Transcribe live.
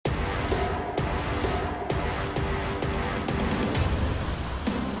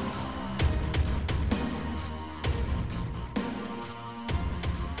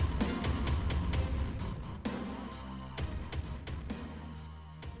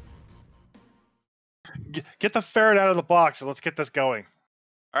Get the ferret out of the box and let's get this going.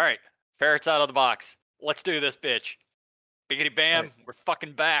 All right, ferret's out of the box. Let's do this, bitch. Biggity bam, Right. we're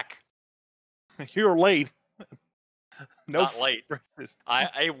fucking back. You're late. No, Not late. breakfast.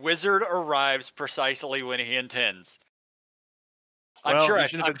 A wizard arrives precisely when he intends. I'm Well, sure. you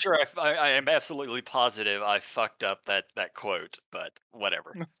should have I'm sure. I am absolutely positive I fucked up that quote, but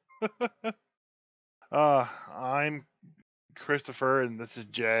whatever. been. I'm Christopher, and this is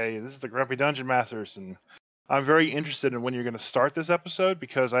Jay. This is the Grumpy Dungeon Masters, and I'm very interested in when you're going to start this episode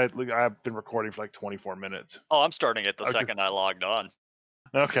because I've been recording for like 24 minutes. Oh, I'm starting it the Okay. second I logged on.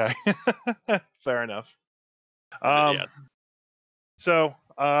 Okay, fair enough. Yeah. So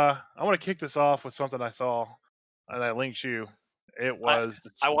I want to kick this off with something I saw, and I linked you. It was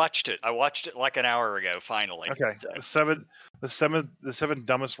I watched it. I watched it like an hour ago. Finally. okay. So. The seven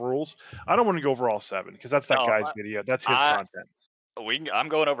dumbest rules. I don't want to go over all seven because that's that No, guy's video. That's his content. I'm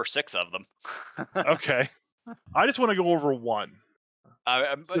going over 6 of them. Okay, I just want to go over one.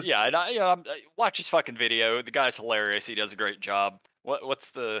 But yeah, watch his fucking video. The guy's hilarious. He does a great job. What's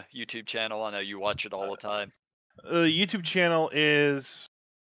the YouTube channel? I know you watch it all the time. The YouTube channel is,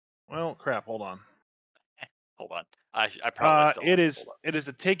 well, crap. Hold on. Hold on. I probably still. It is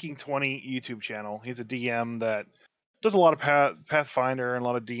a Taking 20 YouTube channel. He's a DM that does a lot of Pathfinder and a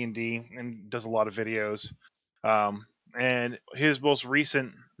lot of D&D and does a lot of videos. And his most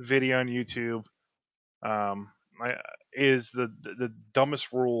recent video on YouTube is the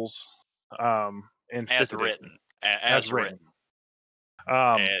dumbest rules in As 5th written. edition. As written.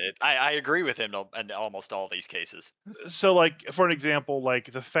 And I agree with him in almost all these cases. So, like, for an example,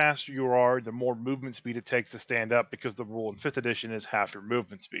 like, the faster you are, the more movement speed it takes to stand up because the rule in 5th edition is half your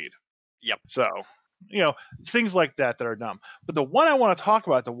movement speed. Yep. So, things like that are dumb. But the one I want to talk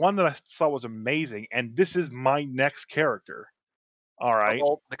about, the one that I saw was amazing, and this is my next character. All right.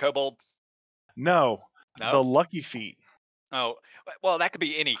 The kobold? No, No? the Lucky Feet. Oh, well, that could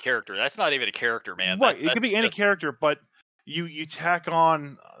be any character. That's not even a character, man. Right. It could be any just... character, but you tack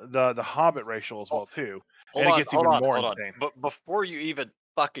on the Hobbit racial as well, too. Hold and on, it gets even more insane. But before you even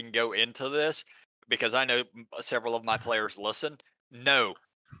fucking go into this, because I know several of my players listen, no.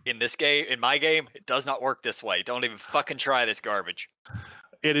 In this game, in my game, it does not work this way. Don't even fucking try this garbage.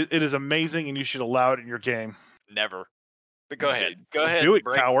 It is amazing, and you should allow it in your game. Never. But go ahead. Go ahead. Do it,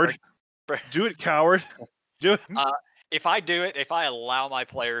 coward. Do it, coward. Do it. If I do it, if I allow my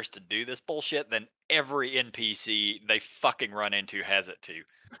players to do this bullshit, then every NPC they fucking run into has it too.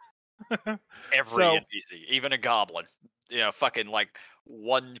 Every NPC, even a goblin, fucking like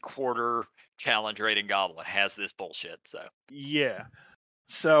 1/4 challenge rating goblin has this bullshit. So yeah.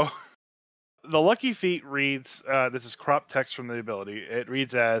 So the Lucky Feat reads, this is crop text from the ability. It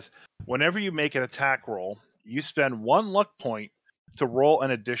reads as, whenever you make an attack roll, you spend 1 luck point to roll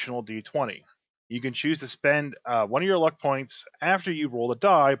an additional d20. You can choose to spend one of your luck points after you roll the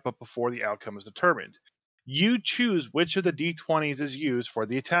die, but before the outcome is determined. You choose which of the d20s is used for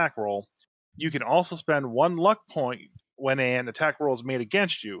the attack roll. You can also spend 1 luck point when an attack roll is made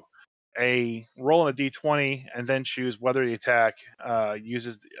against you. A roll in a d20 and then choose whether the attack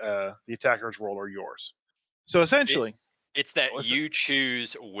uses the attacker's roll or yours. So essentially, it's that you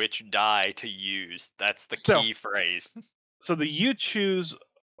choose which die to use. That's the key phrase. So you choose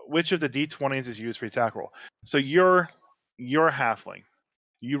which of the d20s is used for attack roll. So you're a halfling.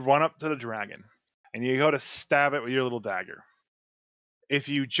 You run up to the dragon and you go to stab it with your little dagger. If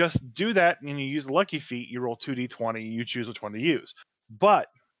you just do that and you use the Lucky Feat, you roll 2d20. You choose which one to use. But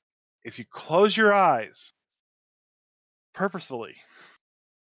if you close your eyes purposefully,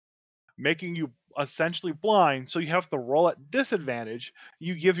 making you essentially blind, so you have to roll at disadvantage,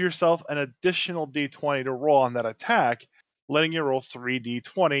 you give yourself an additional d20 to roll on that attack, letting you roll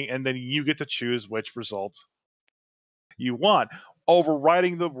 3d20, and then you get to choose which result you want,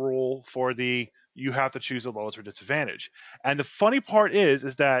 overriding the rule for you have to choose the lowest or disadvantage. And the funny part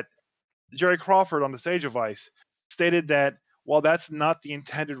is that Jerry Crawford on the Stage Advice stated that while that's not the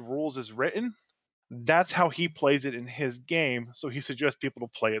intended rules as written, that's how he plays it in his game. So he suggests people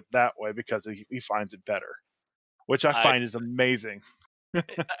to play it that way because he finds it better, which I find is amazing.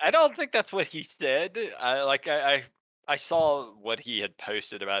 I don't think that's what he said. I saw what he had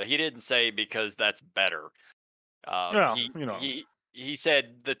posted about it. He didn't say because that's better. He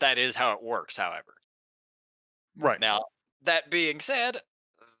said that is how it works, however. Right. Now, that being said,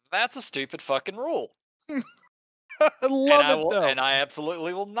 that's a stupid fucking rule. I love it, though. And I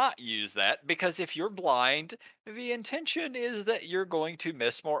absolutely will not use that, because if you're blind, the intention is that you're going to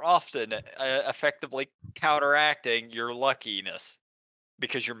miss more often, effectively counteracting your luckiness,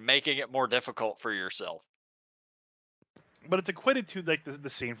 because you're making it more difficult for yourself. But it's equated to like the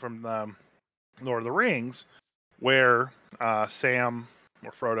scene from Lord of the Rings, where Sam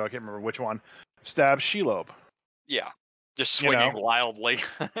or Frodo, I can't remember which one, stabs Shelob. Yeah, just You know, swinging wildly.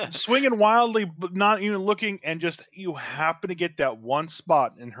 swinging wildly, but not even looking, and just you happen to get that one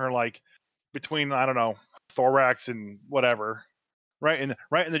spot in her, like between, I don't know, thorax and whatever, right in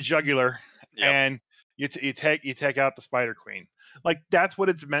the jugular, Yep. and you take out the Spider Queen. Like that's what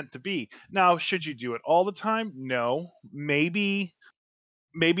it's meant to be. Now, should you do it all the time? No. Maybe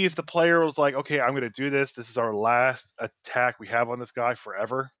if the player was like, okay, I'm going to do this. This is our last attack we have on this guy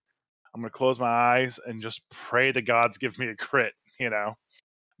forever. I'm going to close my eyes and just pray the gods give me a crit.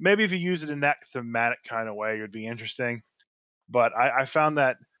 Maybe if you use it in that thematic kind of way, it would be interesting. But I found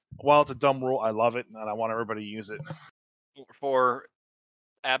that while it's a dumb rule, I love it and I want everybody to use it. For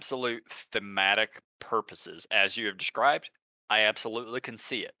absolute thematic purposes, as you have described, I absolutely can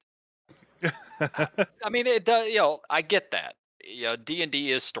see it. I mean, it does. I get that.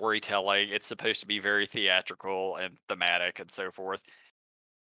 D&D is storytelling. It's supposed to be very theatrical and thematic and so forth.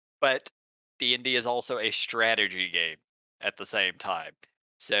 But D&D is also a strategy game at the same time.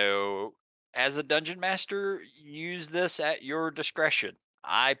 So, as a dungeon master, use this at your discretion.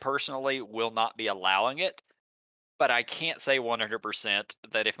 I personally will not be allowing it, but I can't say 100%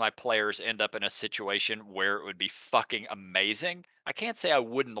 that if my players end up in a situation where it would be fucking amazing, I can't say I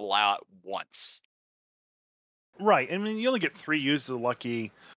wouldn't allow it once. Right. I mean, you only get 3 uses of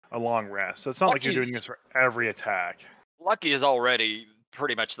lucky a long rest. So it's not like you're Lucky's doing this for every attack. Lucky is already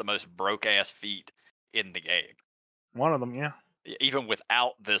pretty much the most broke ass feat in the game. One of them, yeah. Even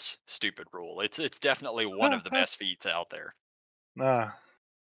without this stupid rule, it's definitely one of the best feats out there. uh,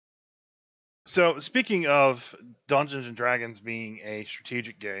 so speaking of Dungeons and Dragons being a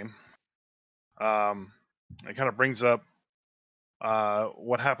strategic game, it kind of brings up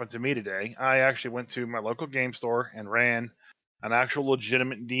what happened to me today. I actually went to my local game store and ran an actual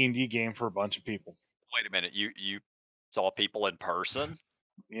legitimate D&D game for a bunch of people. Wait a minute, you saw people in person?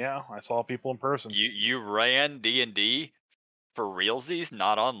 Yeah, I saw people in person. You ran D&D for realsies,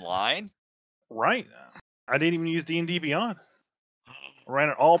 not online? Right. I didn't even use D&D Beyond. I ran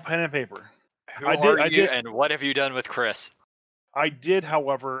it all pen and paper. Who I did. are I you did. and what have you done with Chris? I did,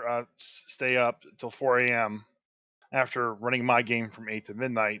 however, stay up till 4 a.m. after running my game from 8 to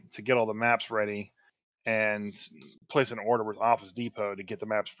midnight to get all the maps ready and place an order with Office Depot to get the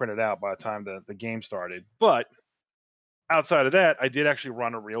maps printed out by the time the game started. But outside of that, I did actually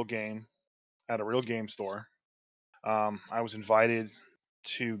run a real game at a real game store. I was invited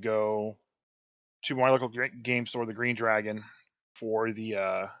to go to my local game store, the Green Dragon, for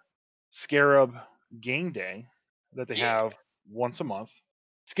the Scarab Game Day that they Yeah. have once a month.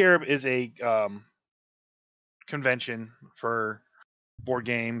 Scarab is a convention for board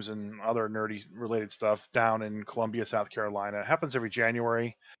games and other nerdy related stuff down in Columbia, South Carolina. It happens every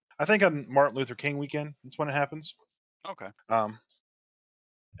January. I think on Martin Luther King weekend. That's when it happens. Okay. Um,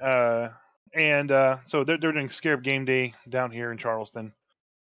 and so they're doing Scarab Game Day down here in Charleston,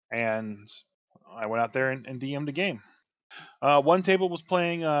 and I went out there and DM'd a game. One table was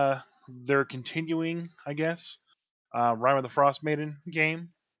playing. They're continuing, I guess, Rime of the Frostmaiden game.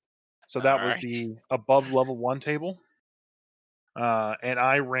 So All that was right. the above level 1 table. And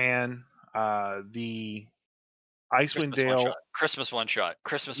I ran the Icewind Christmas one Dale. shot. Christmas one shot.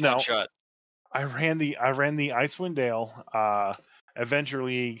 Christmas one No, shot. I ran the Icewind Dale Adventure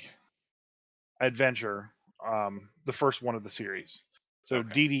League Adventure, the first one of the series. So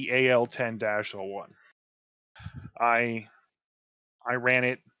Okay. DDAL 10-01. I ran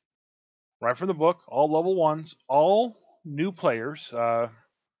it right from the book, all level 1s, all new players.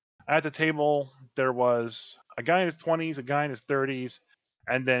 At the table, there was a guy in his 20s, a guy in his 30s,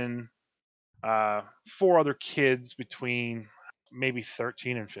 and then 4 other kids between maybe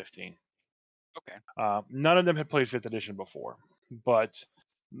 13 and 15. Okay. None of them had played 5th edition before, but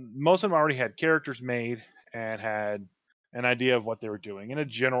most of them already had characters made and had an idea of what they were doing and a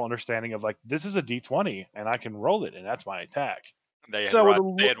general understanding of, like, this is a d20 and I can roll it and that's my attack.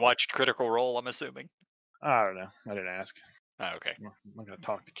 So They had watched Critical Role, I'm assuming. I don't know. I didn't ask. Oh, okay. I'm not going to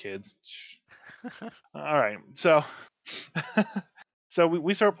talk to kids. All right. So so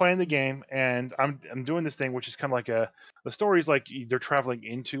we start playing the game, and I'm doing this thing, which is kind of like the story's like they're traveling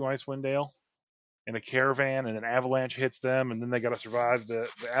into Icewind Dale in a caravan, and an avalanche hits them, and then they got to survive the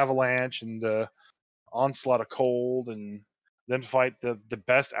avalanche and the onslaught of cold, and then fight the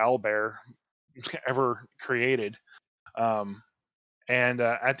best owlbear ever created. And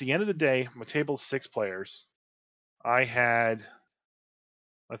at the end of the day, my table's 6 players. I had,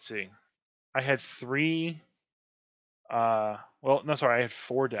 let's see, I had 3. Well, no, sorry, I had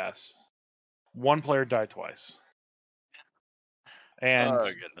 4 deaths. 1 player died twice. And Oh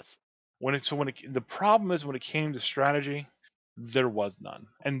goodness. The problem is when it came to strategy, there was none,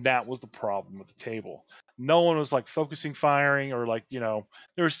 and that was the problem with the table. No one was like focusing firing, or like there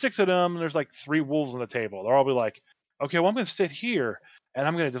were 6 of them, and there's like 3 wolves on the table. They're all be like, okay, well I'm going to sit here and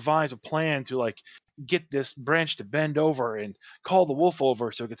I'm going to devise a plan to like get this branch to bend over and call the wolf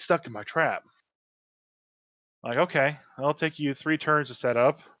over so it gets stuck in my trap. Like, okay, it'll take you 3 turns to set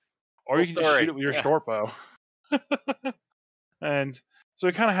up, or you can just shoot it with your short bow. And so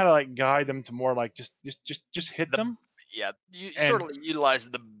we kind of had to like guide them to more like just hit them. Yeah, you sort of utilize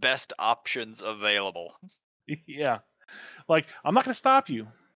the best options available. Yeah, like I'm not going to stop you,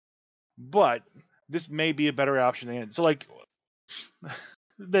 but this may be a better option than it. So like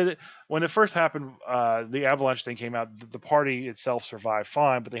when it first happened, the avalanche thing came out. The party itself survived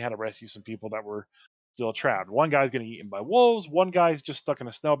fine, but they had to rescue some people that were still trapped. One guy's getting eaten by wolves. One guy's just stuck in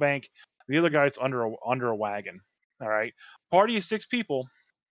a snowbank. The other guy's under a wagon. All right, party is 6 people,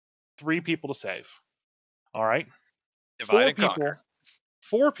 3 people to save. All right, divide and conquer.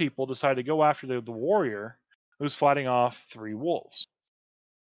 4 people decide to go after the warrior who's fighting off 3 wolves.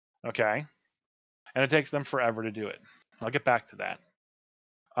 Okay, and it takes them forever to do it. I'll get back to that.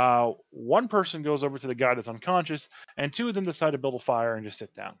 One person goes over to the guy that's unconscious, and 2 of them decide to build a fire and just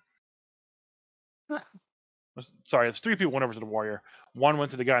sit down. Sorry, it's 3 people went over to the warrior. 1 went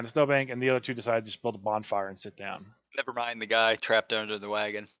to the guy in the snowbank, and the other 2 decided to just build a bonfire and sit down. Never mind the guy trapped under the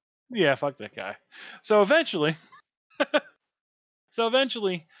wagon. Yeah, fuck that guy. So eventually,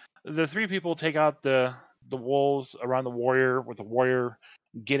 the 3 people take out the wolves around the warrior, with the warrior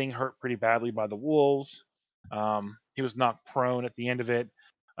getting hurt pretty badly by the wolves. He was knocked prone at the end of it.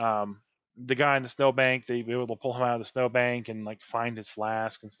 The guy in the snowbank, they were able to pull him out of the snowbank and like find his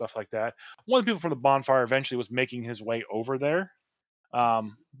flask and stuff like that. One of the people from the bonfire eventually was making his way over there,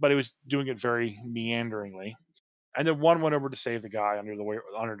 but he was doing it very meanderingly. And then 1 went over to save the guy under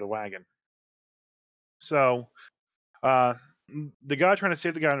the wagon. So the guy trying to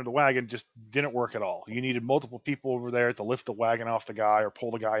save the guy under the wagon just didn't work at all. You needed multiple people over there to lift the wagon off the guy or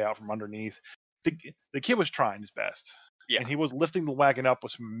pull the guy out from underneath. The kid was trying his best. Yeah. And he was lifting the wagon up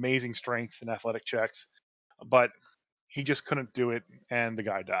with some amazing strength and athletic checks, but he just couldn't do it, and the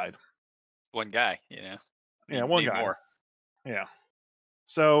guy died. One guy, Yeah, one guy. More. Yeah.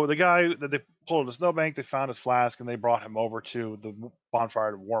 So the guy that they pulled the snowbank, they found his flask, and they brought him over to the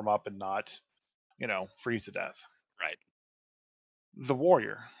bonfire to warm up and not, freeze to death. Right. The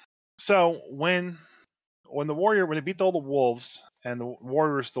warrior. So when they beat all the wolves and the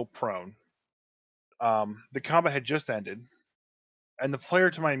warrior is still prone, the combat had just ended, and the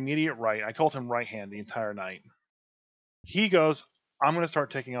player to my immediate right, I called him right hand the entire night. He goes, I'm going to start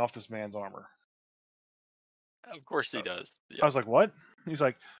taking off this man's armor. Of course he does. Yep. I was like, what? He's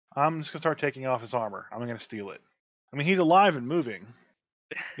like, I'm just going to start taking off his armor. I'm going to steal it. I mean, he's alive and moving.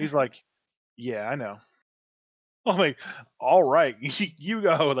 He's like, yeah, I know. I'm like, all right, you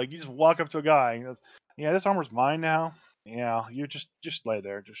go. Like, you just walk up to a guy and goes, yeah, this armor's mine now. Yeah, you just lay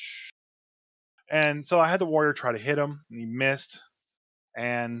there. Just shh. And so I had the warrior try to hit him, and he missed.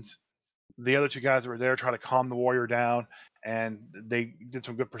 And the other 2 guys that were there tried to calm the warrior down, and they did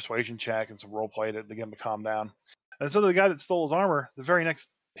some good persuasion check and some role play to get him to calm down. And so the guy that stole his armor, the very next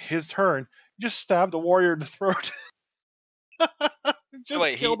his turn, just stabbed the warrior in the throat.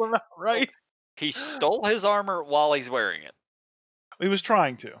 Killed him outright. He stole his armor while he's wearing it. He was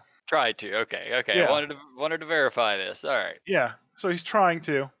trying to. Tried to. Okay. Yeah. I wanted to verify this. All right. Yeah. So he's trying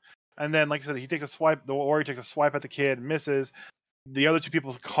to. And then, like I said, he takes a swipe. The warrior takes a swipe at the kid, misses. The other 2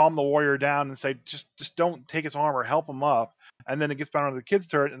 people calm the warrior down and say, just don't take his armor, help him up. And then it gets down on the kid's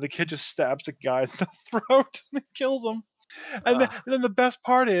turret, and the kid just stabs the guy in the throat and kills him. And then the best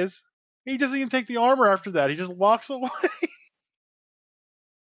part is, he doesn't even take the armor after that. He just walks away.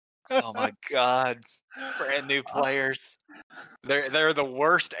 Oh my god. Brand new players. They're the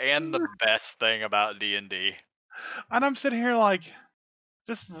worst and the best thing about D&D. And I'm sitting here like,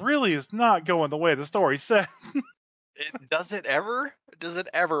 this really is not going the way the story said. Does it ever? Does it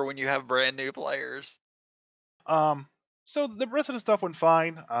ever when you have brand new players? So the rest of the stuff went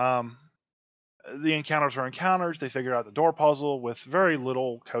fine. The encounters are encounters. They figured out the door puzzle with very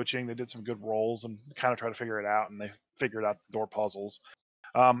little coaching. They did some good rolls and kind of tried to figure it out, and they figured out the door puzzles.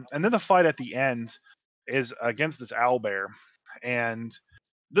 And then the fight at the end is against this owlbear, and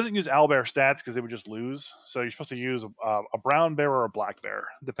it doesn't use owlbear stats because they would just lose. So you're supposed to use a brown bear or a black bear,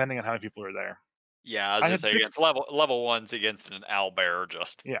 depending on how many people are there. Yeah, I was gonna say against level 1s against an owlbear,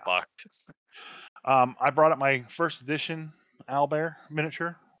 just fucked. I brought up my first edition owlbear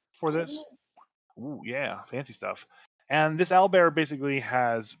miniature for this. Ooh, yeah, fancy stuff. And this owlbear basically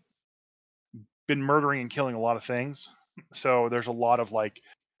has been murdering and killing a lot of things. So there's a lot of like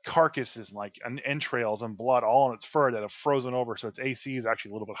carcasses, like entrails and blood, all on its fur that have frozen over, so its AC is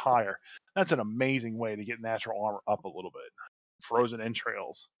actually a little bit higher. That's an amazing way to get natural armor up a little bit. Frozen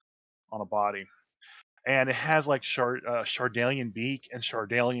entrails on a body, and it has like Shardalian beak and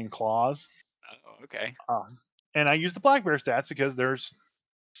Shardalian claws. Oh, okay. And I use the black bear stats because there's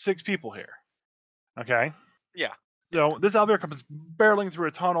 6 people here. Okay, Yeah. so this owlbear comes barreling through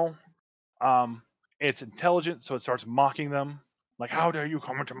a tunnel. It's intelligent, so it starts mocking them. Like, how dare you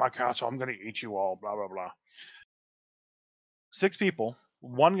come into my castle? I'm going to eat you all, blah, blah, blah. 6 people.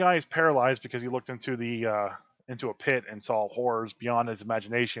 One guy is paralyzed because he looked into a pit and saw horrors beyond his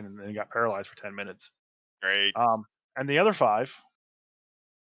imagination, and then he got paralyzed for 10 minutes. Great. And the other 5,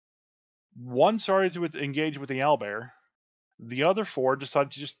 one started to engage with the owlbear. The other 4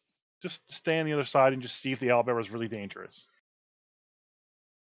 decided to just stay on the other side and just see if the owlbear was really dangerous.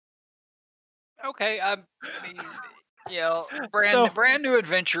 Okay. I mean, So, brand new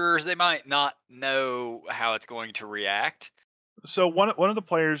adventurers, they might not know how it's going to react. so one of the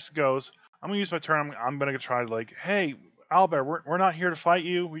players goes, "I'm gonna use my turn. I'm gonna try to like, hey, Albert, we're not here to fight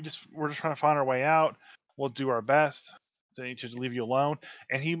you. We're just trying to find our way out. We'll do our best to just leave you alone."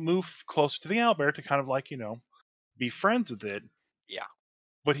 And he moved closer to the Albert to kind of like be friends with it. Yeah.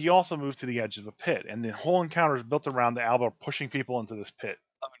 But he also moved to the edge of the pit, and the whole encounter is built around the Albert pushing people into this pit.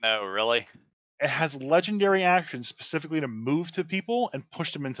 Oh no, really? It has legendary actions specifically to move to people and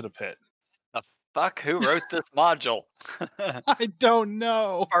push them into the pit. The fuck? Who wrote this module? I don't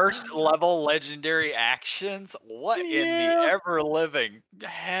know. First level legendary actions? What in the Yeah. ever living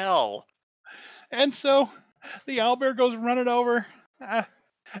hell? And so the owlbear goes running over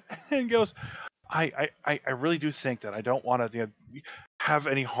and goes, I really do think that I don't want to have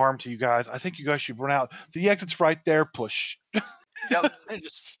any harm to you guys. I think you guys should run out. The exit's right there. Push. Yep.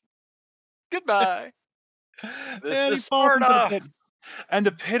 Just goodbye. This And he is falls into the Sparta. pit. And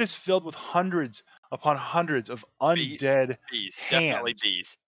the pit is filled with hundreds upon hundreds of undead Bees. hands. Definitely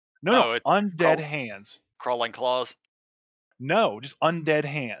bees. No, it's undead hands. crawling claws. No, just undead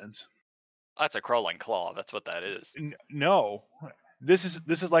hands. That's a crawling claw. That's what that is. No, this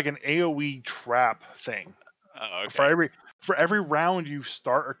is like an AOE trap thing. Oh, For okay. every round you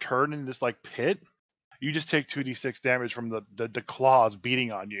start or turn in this like pit, you just take 2d6 damage from the claws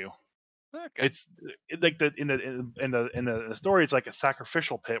beating on you. Okay. It's like in the story, it's like a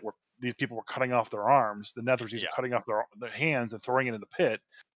sacrificial pit where these people were cutting off their arms. The Netherseas are cutting off their hands and throwing it in the pit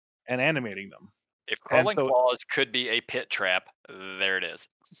and animating them. If And crawling so, claws could be a pit trap, there it is.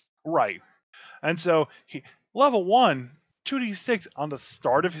 right. And so he level 1, 2d6 on the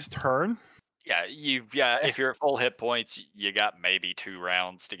start of his turn. Yeah, if you're at full hit points, you got maybe 2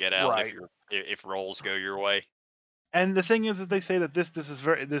 rounds to get out Right. if rolls go your way. And the thing is that they say that this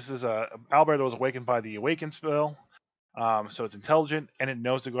is a Albert that was awakened by the Awaken spell. So it's intelligent and it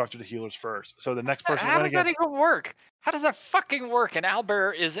knows to go after the healers first. So the next person How went does that against. even work? How does that fucking work? An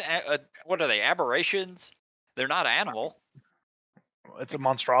owlbear is what are they? Aberrations? They're not animal. It's a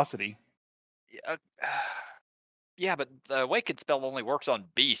monstrosity. Yeah, yeah, but the awakened spell only works on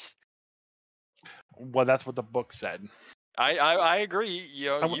beasts. Well, that's what the book said. I agree.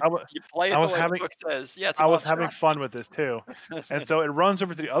 You play it the way the book says. Yeah, it's a I was having monstrosity. fun with this too. And so it runs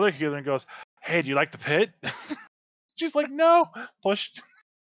over to the other healer and goes, "Hey, do you like the pit?" She's like, "No." Push.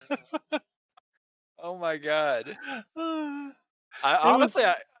 Oh my god. Uh, I it was honestly,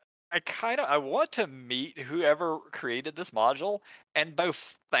 I want to meet whoever created this module and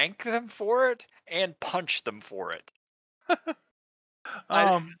both thank them for it and punch them for it.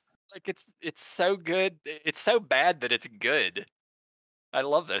 I like it's so good. It's so bad that it's good. I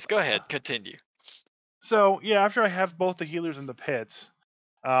love this. Go ahead, continue. So yeah, after I have both the healers in the pits,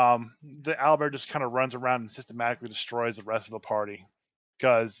 the Albert just kind of runs around and systematically destroys the rest of the party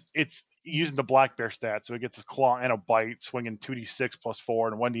because it's using the black bear stat, so it gets a claw and a bite, swinging 2d6 plus 4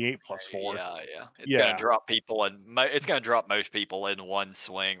 and 1d8 plus 4. Yeah. It's gonna Yeah, drop people and it's gonna drop most people in one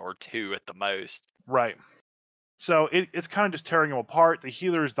swing or 2 at the most. right. So it's kind of just tearing them apart. The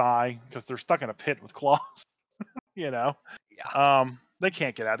healers die because they're stuck in a pit with claws. you know, Yeah. they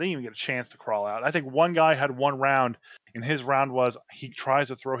can't get out. They didn't even get a chance to crawl out. I think one guy had one round, and his round was he tries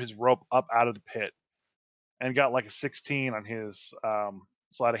to throw his rope up out of the pit, and got like a 16 on his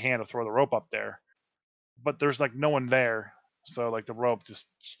sleight of hand to throw the rope up there. But there's like no one there, so like the rope just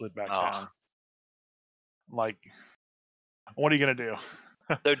slid back down. Like, what are you gonna do?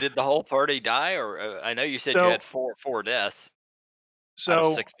 So did the whole party die, or I know you said you So had four deaths out of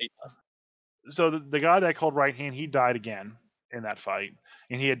so 6 people. so the guy that I called right hand, he died again in that fight,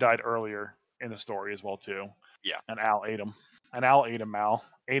 and he had died earlier in the story as well too. Yeah. And Al ate him. And Al ate him. Al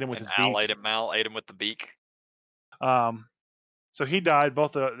ate him with And his Al beak. ate him. Mal ate him with the beak. Um, So he died.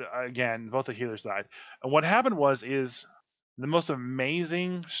 Both the healers died. And what happened is the most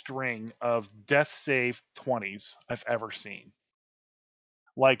amazing string of death save 20s I've ever seen.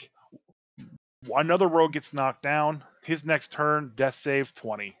 Like another rogue gets knocked down. His next turn, death save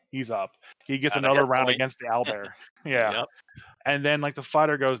 20. He's up. He gets Got a another hit round point. against the owlbear. Yeah. Yep. And then like the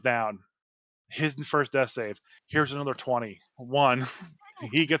fighter goes down. His first death save. Here's another 20. One.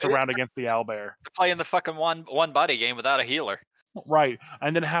 He gets They're around against the owlbear. playing the fucking one buddy game without a healer. Right.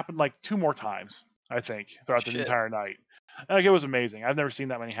 And then it happened like 2 more times, I think, throughout the Shit. entire night. Like it was amazing. I've never seen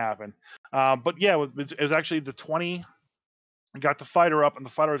that many happen. But yeah, it was actually the 20 got the fighter up, and the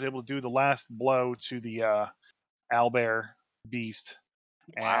fighter was able to do the last blow to the owlbear beast,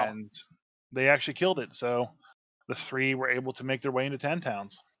 Wow. and they actually killed it. So the 3 were able to make their way into 10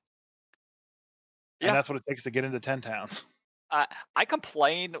 towns, and Yeah. that's what it takes to get into 10 towns. I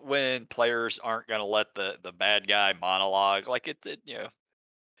complain when players aren't going to let the bad guy monologue. Like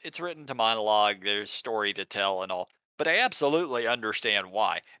it's written to monologue. There's story to tell and all. But I absolutely understand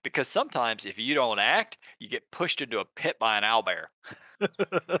why. Because sometimes if you don't act, you get pushed into a pit by an owlbear.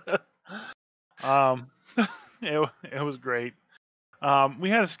 um, it was great. We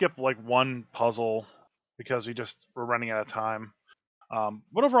had to skip like one puzzle because we just were running out of time.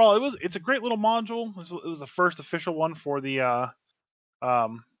 But overall, it's a great little module. It was the first official one for the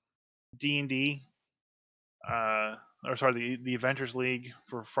D&D, or sorry, the Adventures League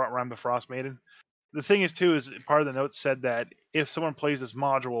for Front the Frostmaiden. The thing is too is part of the notes said that if someone plays this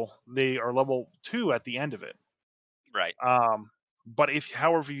module, they are level 2 at the end of it. Right. But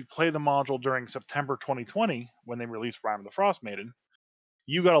however, you play the module during September 2020 when they released Rime of the Frostmaiden,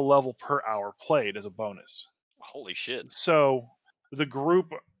 you got a level per hour played as a bonus. Holy shit. So the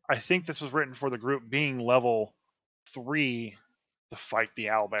group, I think this was written for the group being level 3 to fight the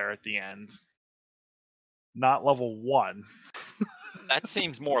owlbear at the end, not level 1. That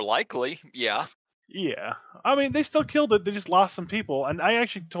seems more likely. Yeah. Yeah, I mean they still killed it. They just lost some people, and I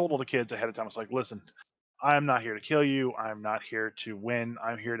actually told all the kids ahead of time. I was like, "Listen, I am not here to kill you. I'm not here to win.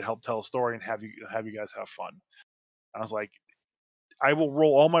 I'm here to help tell a story and have you guys have fun." I was like, "I will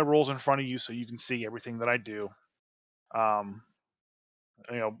roll all my rolls in front of you so you can see everything that I do." Um,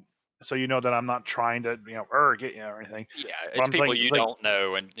 you know, so you know that I'm not trying to get you or anything. Yeah. But It's I'm saying people it's you like don't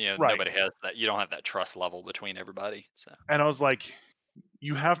know, and right, nobody has that. You don't have that trust level between everybody. So and I was like,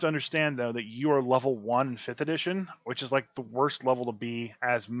 you have to understand though that you are level 1 in 5th edition, which is like the worst level to be,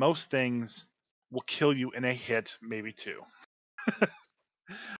 as most things will kill you in a hit, maybe 2.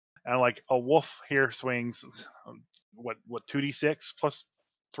 And like a wolf here swings what 2d6 plus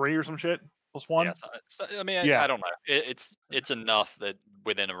 3 or some shit plus yeah. 1. So I mean, I Yeah, don't know. It's enough that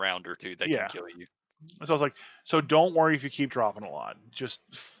within a round or two they can yeah. kill you. So I was like, so don't worry if you keep dropping a lot. Just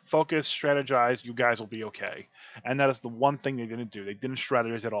focus, strategize. You guys will be okay. And that is the one thing they didn't do. They didn't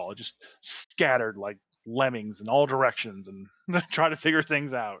strategize at all. It just scattered like lemmings in all directions and try to figure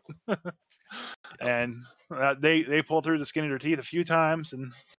things out. Yep. And they pulled through the skin of their teeth a few times,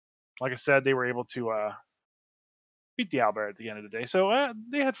 and like I said, they were able to beat the owlbear at the end of the day. So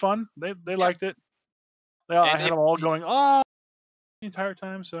they had fun. They Yeah. liked it. I And had them all going the entire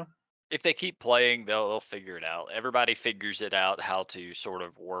time. So if they keep playing, they'll figure it out. Everybody figures it out how to sort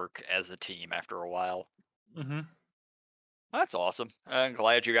of work as a team after a while. hmm That's awesome. I'm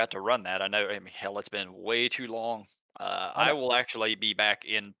glad you got to run that. I mean, hell, it's been way too long. I I know. will actually be back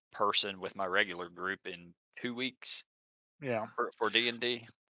in person with my regular group in 2 weeks Yeah, for D&D.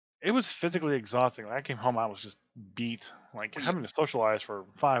 it was physically exhausting. When I came home, I was just beat. Like We having to socialize for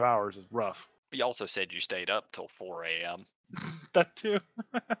 5 hours is rough. we also said you stayed up till 4 a.m., That too.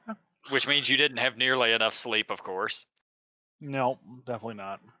 which means you didn't have nearly enough sleep, of course. No, definitely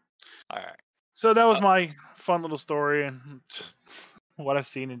not. All right. So that was Uh, my fun little story and just what I've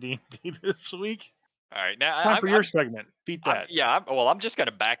seen in D&D this week. all right. Now Time for your segment. Beat that. well, I'm just going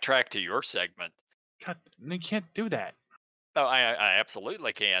to backtrack to your segment. God, you can't do that. No, I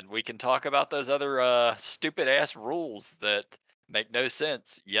absolutely can. We can talk about those other stupid ass rules that make no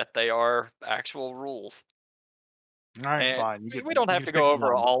sense, yet they are actual rules. All right, And fine. we don't You have can to pick go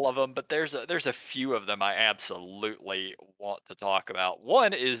over one. all of them, but there's a few of them I absolutely want to talk about.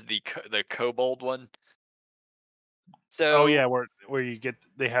 One is the kobold one. Oh So yeah, where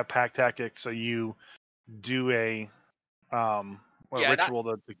they have pack tactics, so you do a yeah, and ritual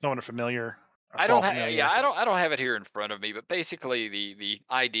to summon a familiar, a I small don't familiar. I don't have it here in front of me, but basically the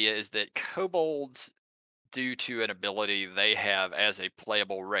idea is that kobolds, due to an ability they have as a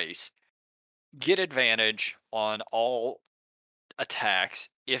playable race, get advantage on all attacks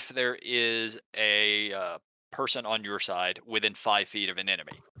if there is a person on your side within 5 feet of an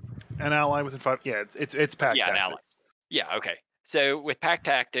enemy. An ally within 5. Yeah, it's pack Yeah, an ally. tactics. Yeah, okay. So with pack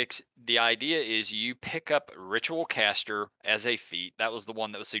tactics, the idea is you pick up ritual caster as a feat. That was the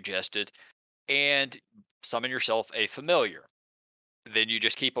one that was suggested, and summon yourself a familiar. Then you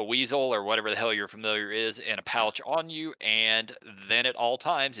just keep a weasel or whatever the hell your familiar is in a pouch on you, and then at all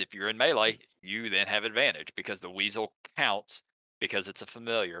times, if you're in melee, you then have advantage because the weasel counts because it's a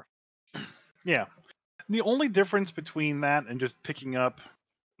familiar. Yeah. The only difference between that and just picking up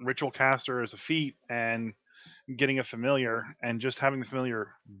Ritual Caster as a feat and getting a familiar and just having the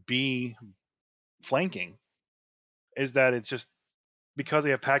familiar be flanking is that it's just because they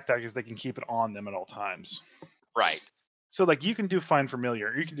have pack tactics, they can keep it on them at all times. Right. So like you can do find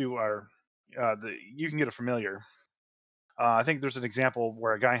familiar, you can do you can get a familiar. I think there's an example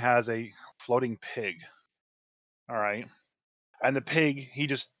where a guy has a floating pig. All right, and the pig he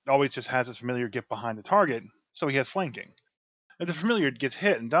just always just has his familiar get behind the target, so he has flanking. If the familiar gets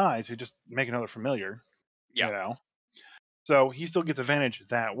hit and dies, he just make another familiar. Yeah. You know, so he still gets advantage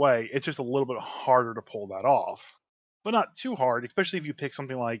that way. It's just a little bit harder to pull that off, but not too hard, especially if you pick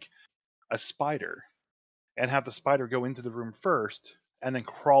something like a spider and have the spider go into the room first and then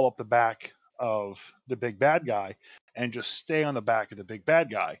crawl up the back of the big bad guy and just stay on the back of the big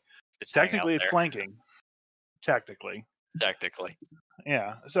bad guy. Just hang out Technically, it's there. flanking. Technically. Technically.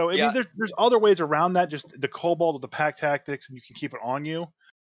 Yeah. So, I Yeah. mean, there's other ways around that. Just the cobalt of the pack tactics, and you can keep it on you,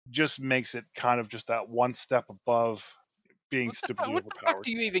 just makes it kind of just that one step above being stupidly What the fuck overpowered.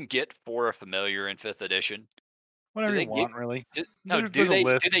 do you even get for a familiar in 5th edition? Do Whatever you they give want, really. no, There's a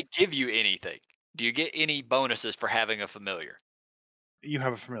list. do they give you anything? Do you get any bonuses for having a familiar? You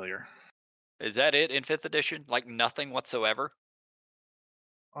have a familiar. Is that it in 5th edition? Like nothing whatsoever?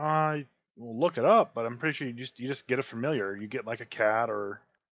 I will look it up, but I'm pretty sure you just get a familiar. You get like a cat or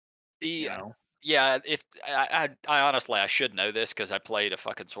you The know. Yeah, if I honestly I should know this because I played a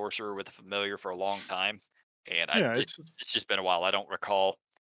fucking sorcerer with a familiar for a long time, and Yeah, it's just, it's just been a while. I don't recall.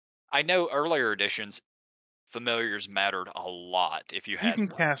 I know earlier editions familiars mattered a lot if you you had can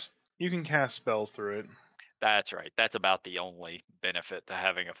one. cast spells through it. That's right. That's about the only benefit to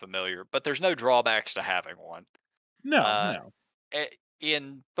having a familiar, but there's no drawbacks to having one. No, Uh, no.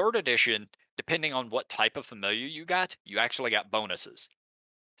 in 3rd edition, depending on what type of familiar you got, you actually got bonuses.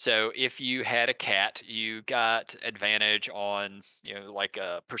 So if you had a cat, you got advantage on, like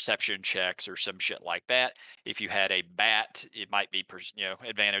perception checks or some shit like that. If you had a bat, it might be,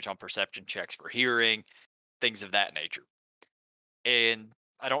 advantage on perception checks for hearing, things of that nature. And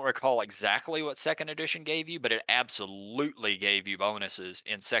I don't recall exactly what 2nd edition gave you, but it absolutely gave you bonuses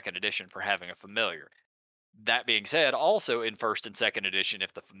in 2nd edition for having a familiar. That being said, also in 1st and 2nd edition,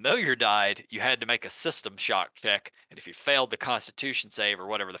 if the familiar died, you had to make a system shock check, and if you failed the Constitution save or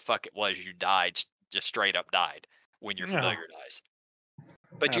whatever the fuck it was, you died, just straight up died when your Yeah, familiar dies.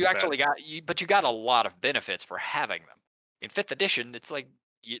 But you that's bad. actually but you got a lot of benefits for having them. In 5th edition, it's like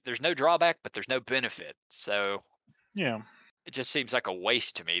there's no drawback, but there's no benefit. So Yeah. it just seems like a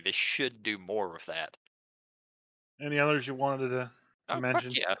waste to me. They should do more with that. Any others you wanted to Oh, fuck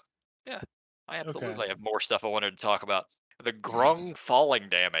mention? yeah. Yeah. I Okay. absolutely have more stuff I wanted to talk about. The grung falling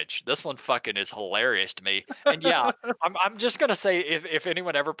damage. This one fucking is hilarious to me. And yeah, I'm just gonna say if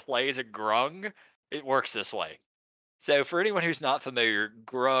anyone ever plays a grung, it works this way. So for anyone who's not familiar,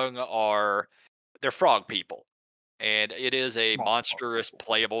 grung are they're frog people. And it is a Small frog monstrous people.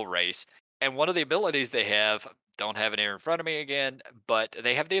 playable race. And one of the abilities they have, don't have it here in front of me again, but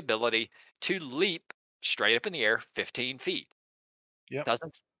they have the ability to leap straight up in the air 15 feet. Yep.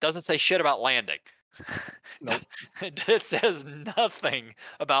 Doesn't say shit about landing. Nope. It says nothing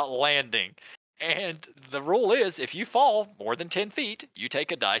about landing. And the rule is if you fall more than 10 feet, you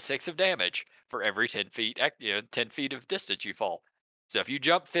take a die 6 of damage for every 10 feet, 10 feet of distance you fall. So if you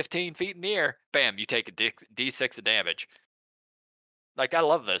jump 15 feet in the air, bam, you take a D6 of damage. Like, I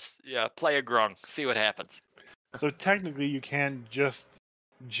love this. Yeah, play a grung, see what happens. So technically, you can just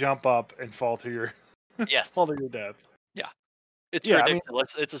jump up and fall to your Yes. fall to your death. Yeah. It's Yeah, I mean,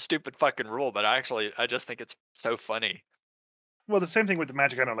 ridiculous. It's a stupid fucking rule, but I just think it's so funny. well, the same thing with the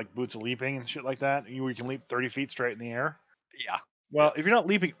magic item like boots of leaping and shit like that. You can leap 30 feet straight in the air. Yeah. Well, if you're not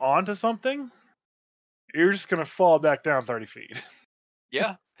leaping onto something, you're just gonna fall back down 30 feet.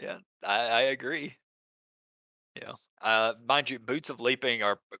 Yeah. Yeah. I agree. Yeah. Mind you, boots of leaping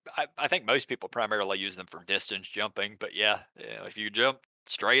are. I think most people primarily use them for distance jumping, but yeah, if you jump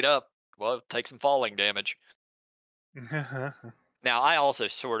straight up, well, take some falling damage. Now, I also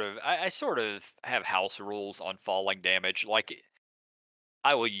I sort of have house rules on falling damage. Like,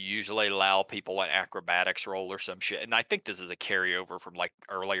 I will usually allow people an acrobatics roll or some shit, and I think this is a carryover from like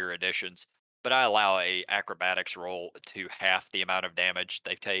earlier editions. But I allow a acrobatics roll to half the amount of damage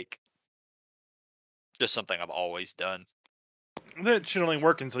they take. Just something I've always done. That should only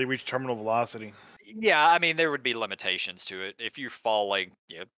work until you reach terminal velocity. Yeah, I mean, there would be limitations to it. If you're falling,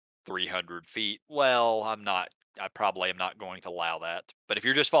 300 feet, well, I probably am not going to allow that. But if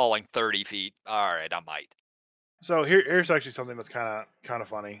you're just falling 30 feet, all right, I might. So here's actually something that's kind of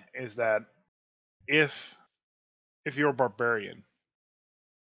funny is that if you're a barbarian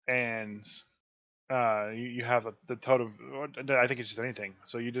and you have the totem, I think it's just anything.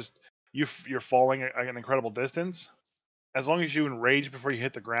 So you're falling an incredible distance. As long as you enrage before you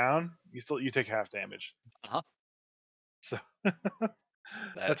hit the ground, you take half damage. Uh-huh. So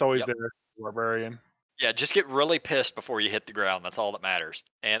That, that's always yep. there, barbarian. Yeah, just get really pissed before you hit the ground. That's all that matters.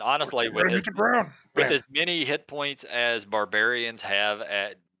 And honestly, You're gonna hit the ground. with Bam. as many hit points as barbarians have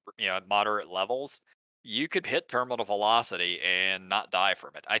at at moderate levels, you could hit terminal velocity and not die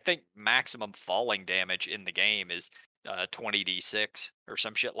from it. I think maximum falling damage in the game is 20d6 or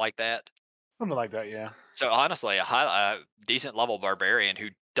some shit like that. Something like that, yeah. So honestly, a decent level barbarian who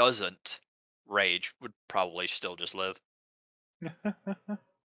doesn't rage would probably still just live.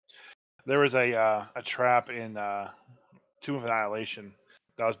 There was a trap in Tomb of Annihilation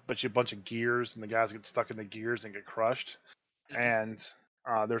that was a bunch of gears, and the guys get stuck in the gears and get crushed. Mhm.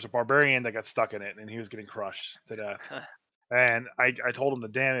 And there's a barbarian that got stuck in it, and he was getting crushed to death. And I told him the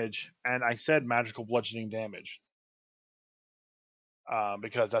damage, and I said magical bludgeoning damage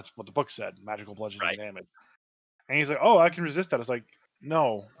because that's what the book said, magical bludgeoning Right. damage. And he's like, "Oh, I can resist that." I was like,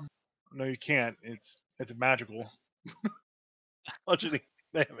 "No, no, you can't. It's magical bludgeoning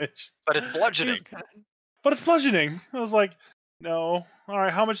damage." But it's He was, bludgeoning. but it's bludgeoning. I was like, "No, all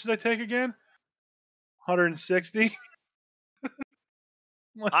right. How much did I take again? 160."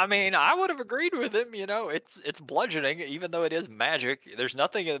 I mean, I would have agreed with him. It's bludgeoning, even though it is magic. There's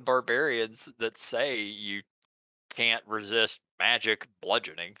nothing in barbarians that say you can't resist magic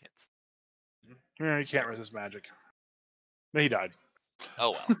bludgeoning. It's Yeah, you can't resist magic. He died.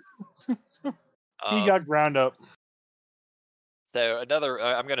 oh well. He Um, got ground up. so another,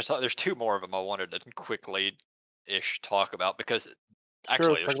 I'm gonna talk. There's two more of them I wanted to quickly ish talk about because Sure, actually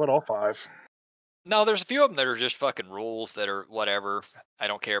let's talk about all five. no, there's a few of them that are just fucking rules that are whatever. I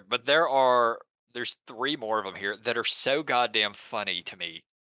don't care. But there's three more of them here that are so goddamn funny to me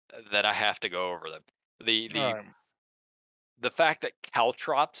that I have to go over them. The All the right. the fact that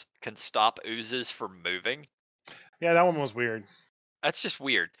caltrops can stop oozes from moving, Yeah, that one was weird. that's just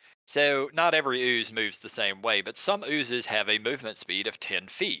weird. So not every ooze moves the same way, but some oozes have a movement speed of 10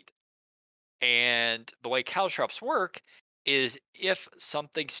 feet. And the way caltrops work is if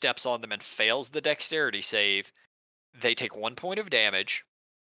something steps on them and fails the dexterity save, they take 1 point of damage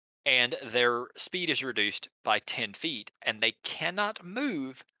and their speed is reduced by 10 feet, and they cannot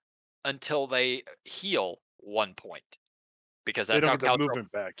move until they heal 1 point because They that's don't how get the caltrop.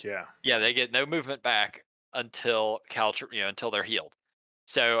 movement back. Yeah. Yeah, they get no movement back until until they're healed.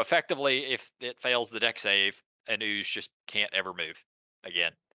 So effectively, if it fails the deck save, an ooze just can't ever move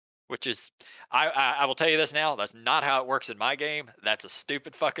again. Which is, I will tell you this now. That's not how it works in my game. That's a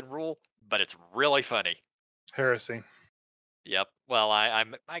stupid fucking rule, but it's really funny. Heresy. Yep. Well, I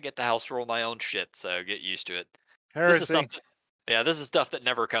get to house rule my own shit, so get used to it. This is Heresy. something. Yeah, this is stuff that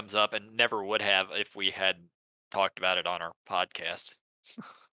never comes up and never would have if we had talked about it on our podcast.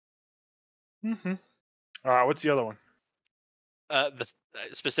 Mm-hmm. All right. What's the other one?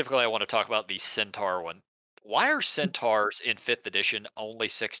 Specifically, I want to talk about the centaur one. Why are centaurs in fifth edition only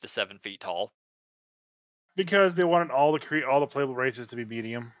 6 to 7 feet tall? Because they wanted all the playable races to be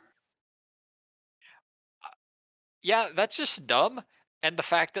medium. Yeah, that's just dumb. And the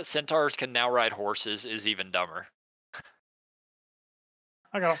fact that centaurs can now ride horses is even dumber.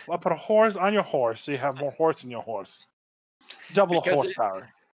 I'll put a horse on your horse, so you have more horse in your horse. Double the Because horsepower.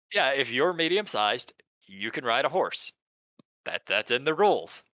 yeah, if you're medium sized, you can ride a horse. That's in the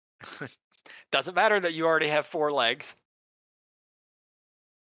rules. Doesn't matter that you already have 4 legs.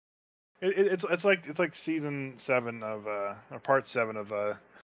 It's like season 7 of or part 7 of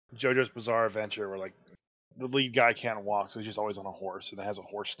JoJo's Bizarre Adventure, where like the lead guy can't walk, so he's just always on a horse and it has a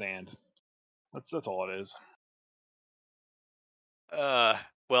horse stand. That's all it is.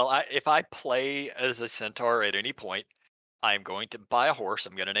 Well, if I play as a centaur at any point, I'm going to buy a horse.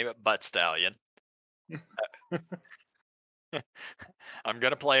 I'm going to name it Butt Stallion. I'm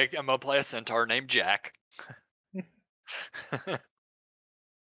gonna play a centaur named Jack.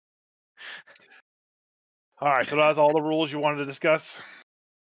 All right, so that's all the rules you wanted to discuss.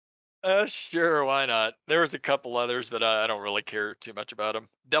 Sure, why not? There was a couple others, but I don't really care too much about them.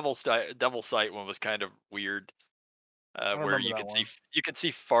 Devil Sight one was kind of weird, I don't where remember that one. you can see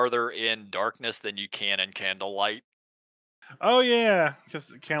farther in darkness than you can in candlelight. Oh yeah,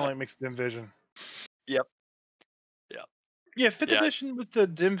 because Uh, candlelight makes dim vision. yep, yep. Yeah, fifth Yeah. edition with the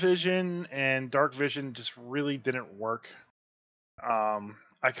dim vision and dark vision just really didn't work.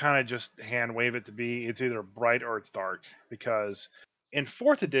 I kind of just hand wave it to be it's either bright or it's dark because in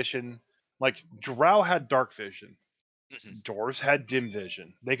fourth edition, like Drow had dark vision, Mhm. dwarves had dim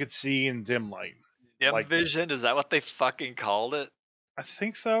vision. They could see in dim light. Dim Like vision, is that what they fucking called it? I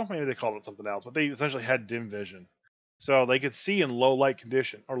think so. Maybe they called it something else, but they essentially had dim vision, so they could see in low light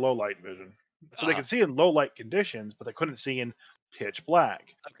condition or low light vision. So they Uh-huh. could see in low light conditions, but they couldn't see in pitch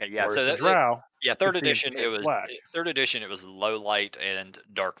black. Okay, yeah, so Whereas the that it Drow yeah, could 3rd see in edition, pitch black. 3rd edition, it was low light and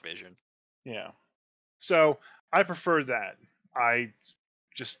dark vision. Yeah. So I prefer that. I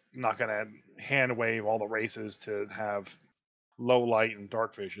just not gonna hand wave all the races to have low light and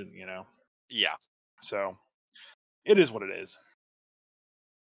dark vision. Yeah. So it is what it is.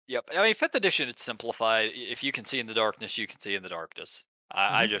 Yep. I mean, 5th edition, it's simplified. If you can see in the darkness, you can see in the darkness.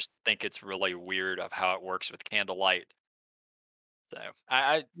 I Hmm. just think it's really weird of how it works with candlelight. So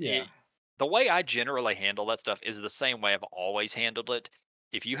Yeah. the way I generally handle that stuff is the same way I've always handled it.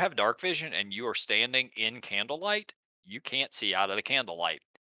 If you have dark vision and you are standing in candlelight, you can't see out of the candlelight.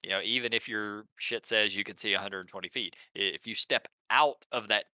 Even if your shit says you can see 120 feet, if you step out of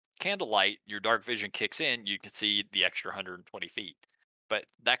that candlelight, your dark vision kicks in, you can see the extra 120 feet. But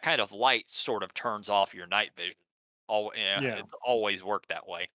that kind of light sort of turns off your night vision. Yeah. It's always worked that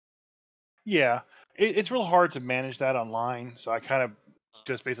way. Yeah. It's real hard to manage that online. So I kind of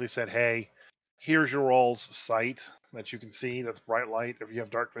just basically said, hey, here's your all's sight that you can see that's bright light if you have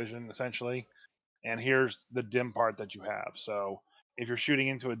dark vision, essentially. And here's the dim part that you have. So if you're shooting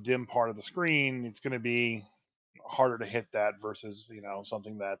into a dim part of the screen, it's going to be harder to hit that versus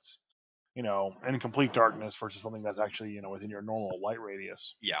something that's in complete darkness versus something that's actually within your normal light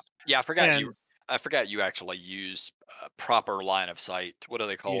radius. Yeah. Yeah, And I forgot you actually use proper line of sight. What do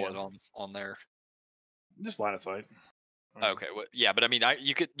they call yeah, it on there? just line of sight. Okay, yeah, but I mean,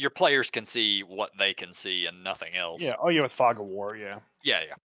 your players can see what they can see and nothing Yeah. else. Oh yeah, with fog of war. Yeah. Yeah,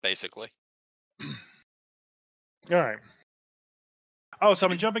 yeah, basically. All right. Oh, so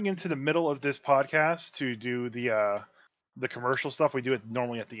And I've been jumping into the middle of this podcast to do the commercial stuff we do it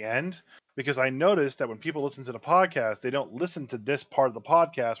normally at the end because I noticed that when people listen to the podcast, they don't listen to this part of the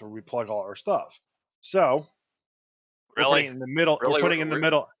podcast where we plug all our stuff. So we're putting really, it in the middle. We're really, putting it in the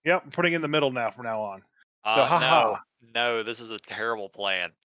middle. Yep, I'm putting it in the middle now from now on. So haha. no, no, this is a terrible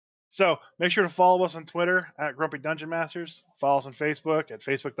plan. So make sure to follow us on Twitter at Grumpy Dungeon Masters. Follow us on Facebook at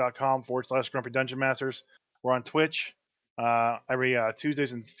facebook.com/Grumpy Dungeon Masters. We're on Twitch every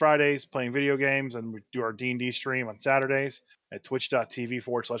Tuesdays and Fridays playing video games, and we do our D&D stream on Saturdays at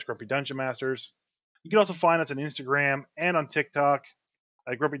twitch.tv/Grumpy Dungeon Masters. You can also find us on Instagram and on TikTok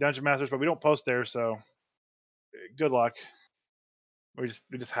at Grumpy Dungeon Masters, but we don't post there, so good luck. We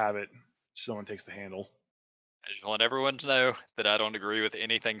just have it. Someone takes the handle. I just want everyone to know that I don't agree with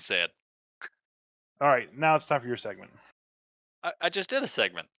anything said. All right, now it's time for your segment. I just did a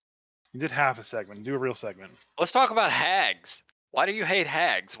segment. You did half a segment. Do a real segment. Let's talk about hags. Why do you hate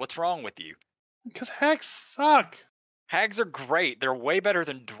hags? What's wrong with you? Because hacks suck. Hags are great. They're way better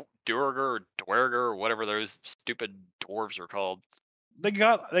than Duergar or Dwerger or whatever those stupid dwarves are called. They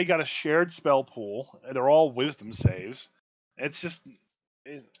got a shared spell pool. They're all wisdom saves. It's just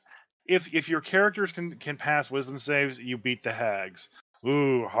it, if your characters can pass wisdom saves, you beat the hags.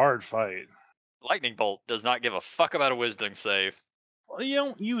 Ooh, hard fight. Lightning Bolt does not give a fuck about a wisdom save. Well,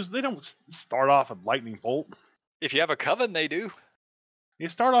 they don't start off with lightning bolt. If you have a coven, they do. You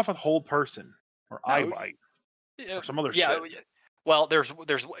start off with hold person or eye No, bite yeah, or some other yeah. shit. Well, there's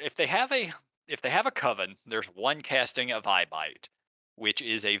if they have a coven, there's one casting of eye bite, which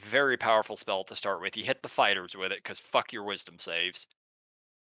is a very powerful spell to start with. You hit the fighters with it because fuck your wisdom saves,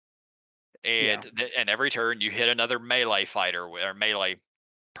 Yeah, and every turn you hit another melee fighter or melee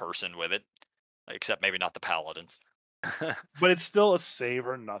person with it, except maybe not the paladins. but it's still a save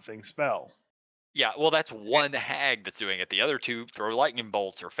or nothing spell. Yeah, well, that's one hag that's doing it. The other two throw lightning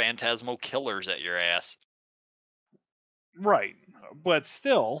bolts or phantasmal killers at your ass. Right, but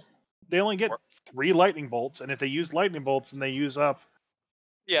still, they only get Or 3 lightning bolts, and if they use lightning bolts, and they use up,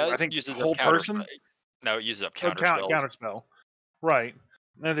 yeah, I it think uses up hold counter. person No, it uses up or counter spells. counter spell. Right.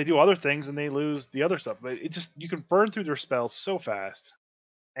 And if they do other things, and they lose the other stuff. It just you can burn through their spells so fast,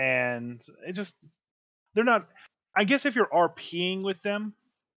 and it just they're not. I guess if you're RPing with them,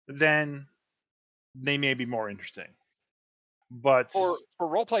 then they may be more interesting. But For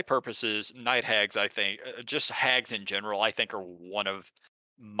roleplay purposes, night hags, I think, just hags in general, I think are one of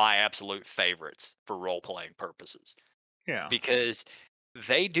my absolute favorites for role playing purposes yeah, because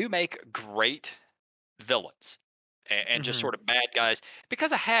they do make great villains. and just Hmm. sort of bad guys,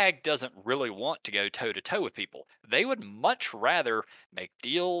 because a hag doesn't really want to go toe to toe with people. They would much rather make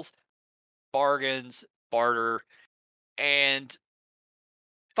deals, bargains, barter, and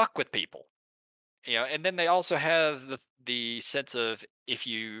fuck with people. And then they also have the sense of, if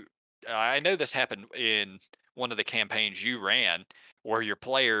you I know this happened in one of the campaigns you ran, where your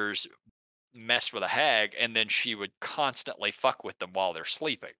players messed with a hag and then she would constantly fuck with them while they're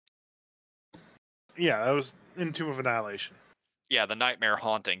sleeping. Yeah, that was in Tomb of Annihilation. Yeah, the nightmare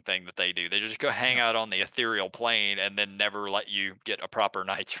haunting thing that they do. They just go hang Yeah. out on the ethereal plane and then never let you get a proper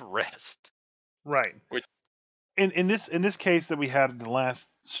night's rest. Right. Which, In this case that we had in the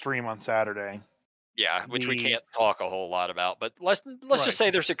last stream on Saturday, yeah, which we the can't talk a whole lot about, but let's just right. say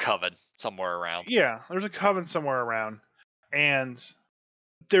there's a coven somewhere around. Yeah, there's a coven somewhere around, and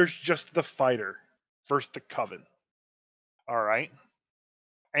there's just the fighter versus the coven. All right.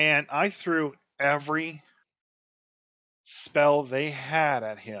 And I threw every spell they had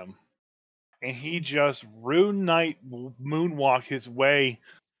at him, and he just rune knight moonwalked his way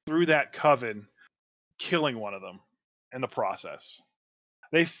through that coven, killing one of them in the process.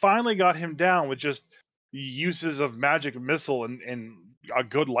 They finally got him down with just uses of magic missile and a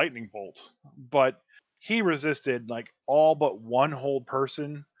good lightning bolt, but he resisted like all but one whole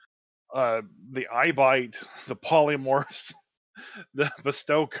person. The eye bite, the polymorphs, the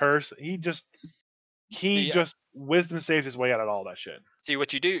bestow curse. He See, just wisdom saved his way out of all that shit. see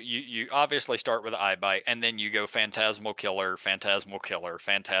what you do. You obviously start with eye bite, and then you go phantasmal killer, phantasmal killer,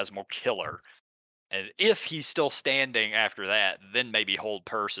 phantasmal killer. And if he's still standing after that, then maybe hold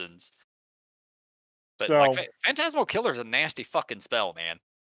persons. But like So phantasmal killer is a nasty fucking spell, man.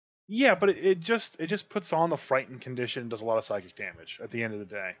 yeah, but it just puts on the frightened condition, does a lot of psychic damage at the end of the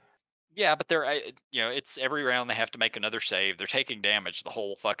day. Yeah, but they're it's every round they have to make another save. They're taking damage the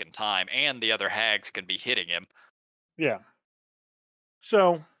whole fucking time, and the other hags can be hitting him. Yeah.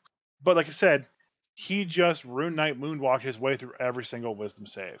 So, but like I said, he just Rune Knight moonwalked his way through every single wisdom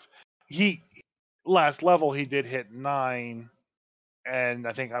save. He last level he did hit 9, and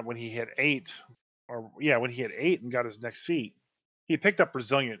I think when he hit 8, or yeah, when he hit 8 and got his next feat, he picked up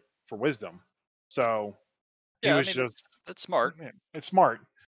resilient for wisdom. So he Yeah, I was mean just that's smart. yeah, it's smart,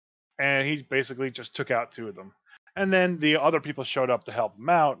 and he basically just took out 2 of them. And then the other people showed up to help him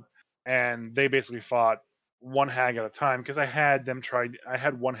out, and they basically fought one hag at a time because I had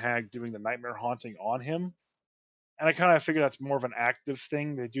one hag doing the nightmare haunting on him, and I kind of figured that's more of an active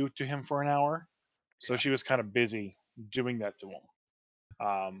thing they do to him for an hour. So Yeah, she was kind of busy doing that to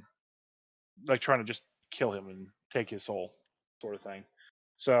him, like trying to just kill him and take his soul, sort of thing.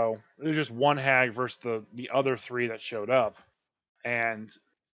 So it was just one hag versus the other 3 that showed up, and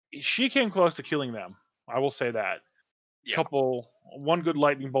she came close to killing them. I will say that. yeah, One good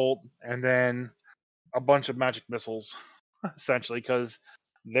lightning bolt, and then a bunch of magic missiles, essentially, because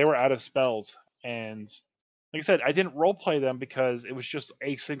they were out of spells. And like I said, I didn't roleplay them because it was just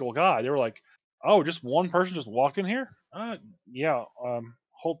a single guy. They were like, "Oh, just one person just walked in here? Yeah,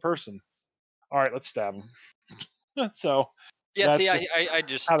 whole person. All right, let's stab him." So yeah. See,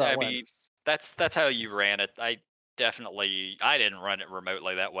 that's just how that I went. mean, that's how you ran it. I didn't run it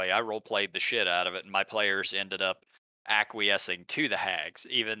remotely that way. I role played the shit out of it, and my players ended up acquiescing to the hags,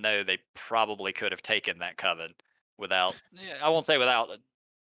 even though they probably could have taken that coven without. Yeah, I won't say without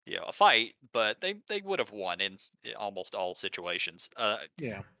a fight, but they would have won in almost all situations.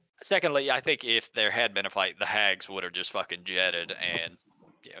 Yeah. Secondly, I think if there had been a fight, the hags would have just fucking jetted and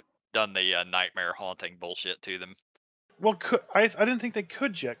done the nightmare haunting bullshit to them. Well, I didn't think they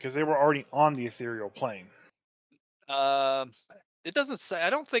could yet because they were already on the ethereal plane. Um, it doesn't say. I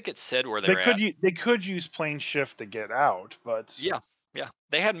don't think it said where They they're could at. they could use plane shift to get out, but Yeah, yeah,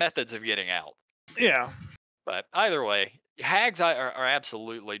 they had methods of getting out. yeah, But either way, hags are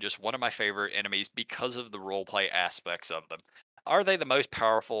absolutely just one of my favorite enemies because of the roleplay aspects of them. Are they the most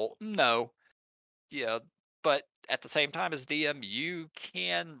powerful? No. Yeah, but at the same time as DM, you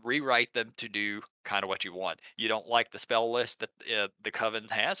can rewrite them to do kind of what you want. You don't like the spell list that the Coven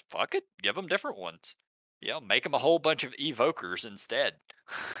has? Fuck it, give them different ones. Make them a whole bunch of evokers instead.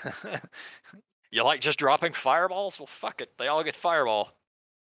 You like just dropping fireballs? Well, fuck it, they all get fireball.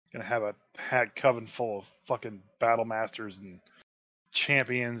 gonna have a hack coven full of fucking battle masters and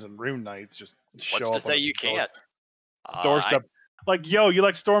champions and rune knights just What's show to up on say the you can't? I doorstep. Like, yo, you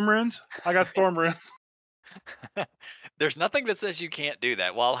like storm runes? I got storm runes. There's nothing that says you can't do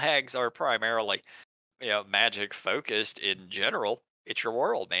that. While hags are primarily magic focused in general, it's your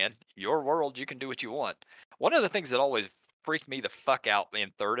world, man. Your world, you can do what you want. One of the things that always freaked me the fuck out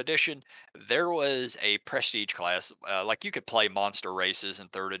in third edition, there was a prestige class, like you could play monster races in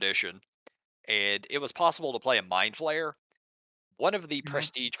third edition, and it was possible to play a Mind Flayer. One of the Hmm.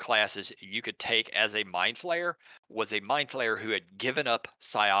 prestige classes you could take as a Mind Flayer was a Mind Flayer who had given up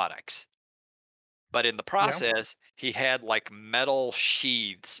psionics. But in the Yeah. process, he had like metal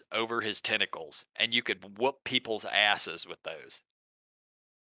sheaths over his tentacles, and you could whoop people's asses with those.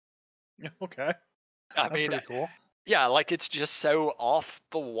 Yeah. Okay. I That's mean, pretty cool. yeah, like it's just so off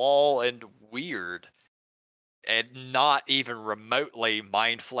the wall and weird and not even remotely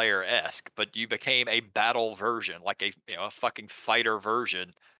Mind Flayer esque, but you became a battle version, like a fucking fighter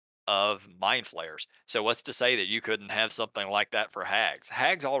version of Mind Flayers. So what's to say that you couldn't have something like that for Hags?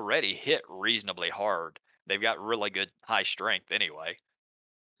 Hags already hit reasonably hard. They've got really good high strength anyway.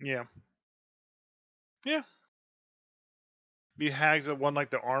 Yeah. Yeah. Be Hags that won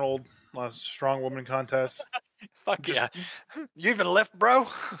like the Arnold strong woman contest. Fuck Just, yeah. You even lift, bro?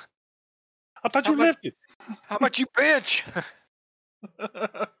 I thought How you much lifted. how much you bench?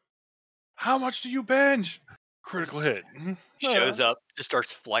 How much do you bench? He Critical just hit. shows up, just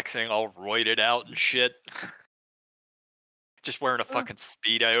starts flexing all roided out and shit. Just wearing a fucking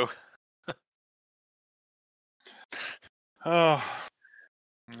Speedo. Oh,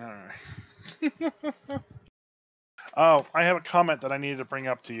 all right. Oh, I have a comment that I needed to bring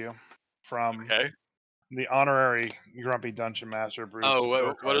up to you from Okay. the honorary Grumpy Dungeon Master, Bruce Oh, what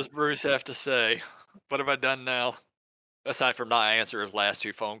Burkhardt. does Bruce have to say? What have I done now? Aside from not answer his last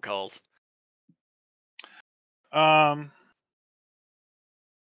two phone calls. Um,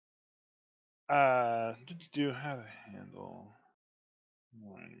 do how to handle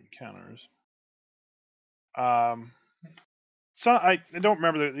encounters. Um, so I don't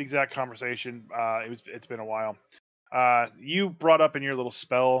remember the exact conversation. It's been a while. You brought up in your little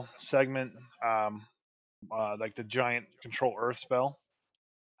spell segment, like the giant control earth spell.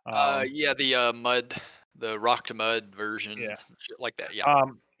 Yeah, the the rock to mud Yeah. versions, and shit like that. Yeah.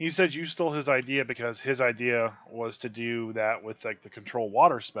 He said you stole his idea because his idea was to do that with like the control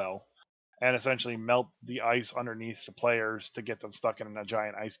water spell and essentially melt the ice underneath the players to get them stuck in a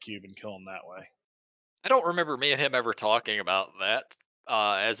giant ice cube and kill them that way. I don't remember me and him ever talking about that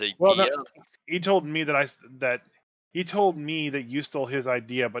as a Well, no, DM. he told me that he told me that you stole his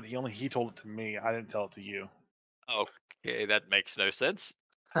idea, but he told it to me. I didn't tell it to you. Okay, that makes no sense.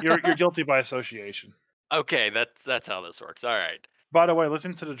 You're guilty by association. Okay, that's how this works. All right. By the way,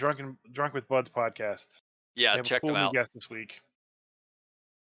 listen to the Drunk with Buds podcast. Yeah, They have a check them cool new out. guest this week.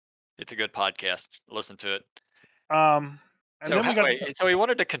 It's a good podcast. Listen to it. Um, and So then we got wait, so he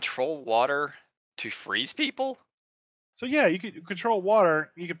wanted to control water to freeze people? so yeah, you could control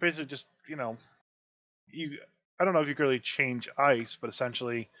water. You could basically just you. I don't know if you could really change ice, but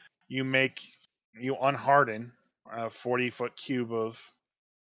essentially you make you unharden a 40-foot cube of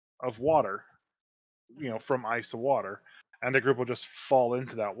water, from ice to water, and the group will just fall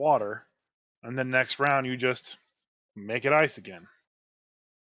into that water, and then next round you just make it ice again.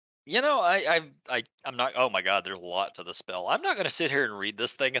 You know, I'm not. Oh my God, there's a lot to the spell. I'm not going to sit here and read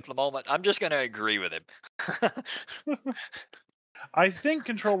this thing at the moment. I'm just going to agree with him. I think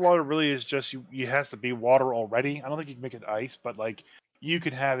control water really is just you has to be water already. I don't think you can make it ice, but like you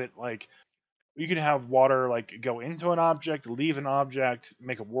could have it like you can have water like go into an object, leave an object,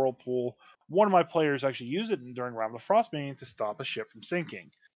 make a whirlpool. One of my players actually used it during round of Frostmaiden to stop a ship from sinking.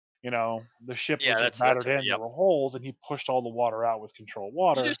 The ship Yeah, was just that's battered right. in, there Yep. were holes, and he pushed all the water out with control You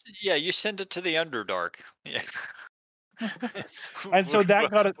water. just you send it to the Underdark. Yeah. And so we'll,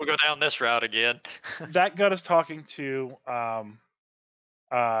 we'll go down this route again. that got us talking to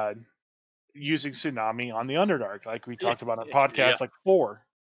uh, using tsunami on the Underdark, like we Yeah, talked about on yeah. podcast like 4.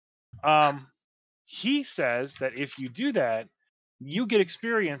 Um, he says that if you do that, you get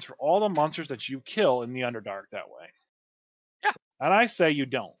experience for all the monsters that you kill in the Underdark that way. Yeah. And I say you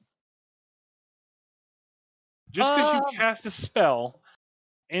don't. Just because you Um. cast a spell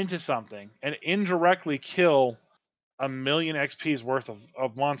into something and indirectly kill a million XP's worth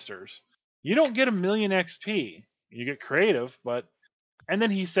of monsters, you don't get a million XP. You get creative, but and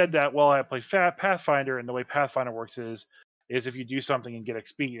then he said that, well, I play Pathfinder, and the way Pathfinder works is if you do something and get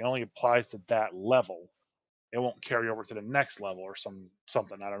XP, it only applies to that level. It won't carry over to the next level or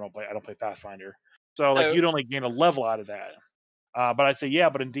something. I don't know. I don't play Pathfinder, so like So you'd only gain a level out of that. But I'd say yeah,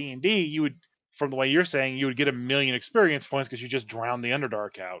 but in D&D, you would, from the way you're saying, you would get a million experience points because you just drowned the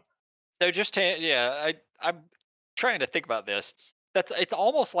Underdark out. so just to, yeah, I'm trying to think about this. It's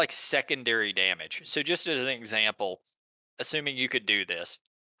almost like secondary damage. So just as an example, assuming you could do this,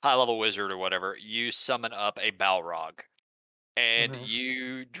 high level wizard or whatever, you summon up a Balrog and Hmm.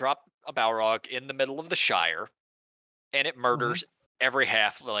 you drop a Balrog in the middle of the Shire and it Hmm. murders every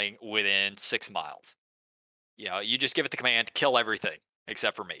halfling within 6 miles. You just give it the command, kill everything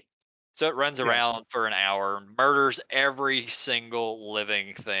except for me. So it runs Yeah. around for an hour, murders every single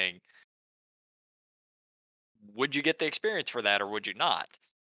living thing. Would you get the experience for that or would you not?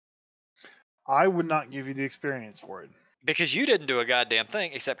 I would not give you the experience for it. Because you didn't do a goddamn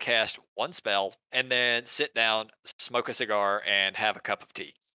thing except cast one spell and then sit down, smoke a cigar, and have a cup of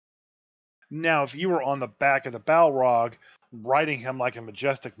tea. Now, if you were on the back of the Balrog, riding him like a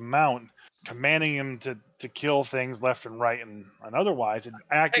majestic mount, commanding him to kill things left and right and otherwise, and Take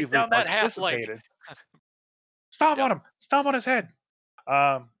actively down that halfling. participated, stomp on Yep. him, stomp on his head.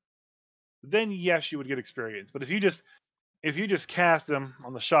 Um, then yes, you would get experience. But if you just cast him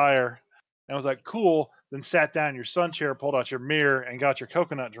on the Shire and was like, cool, then sat down in your sun chair, pulled out your mirror, and got your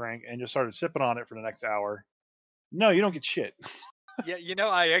coconut drink and just started sipping on it for the next hour, no, you don't get shit. Yeah,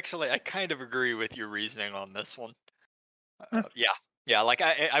 I kind of agree with your reasoning on this one. Yeah, yeah. Like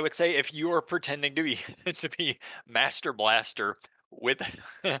I would say if you are pretending to be to be Master Blaster with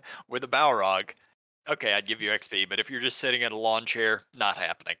with a Balrog, okay, I'd give you XP. But if you're just sitting in a lawn chair, not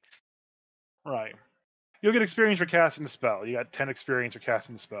happening. Right. You'll get experience for casting the spell. You got 10 experience for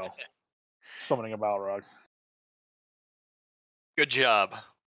casting the spell. Summoning a Balrog. Good job,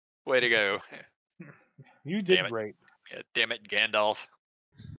 way to go. You did Damn it, great. yeah, damn it, Gandalf.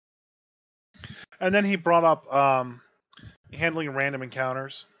 And then he brought up handling random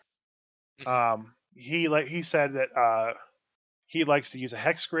encounters. Mhm. He said that he likes to use a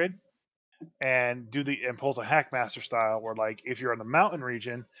hex grid and pulls a hackmaster style where, like, if you're in the mountain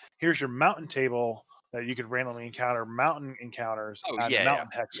region, here's your mountain table that you could randomly encounter mountain encounters Oh on the yeah, yeah, mountain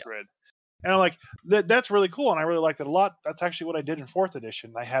hex yeah. grid. And I'm like, that's really cool, and I really liked it a lot. That's actually what I did in fourth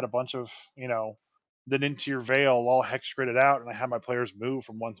edition. I had a bunch of, the Nintir Vale all hex gridded out, and I had my players move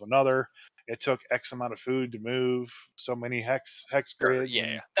from one to another. It took X amount of food to move so many hex Sure, grids, yeah,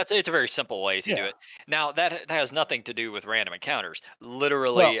 and yeah. It's a very simple way to do yeah. it. Now that has nothing to do with random encounters. Well,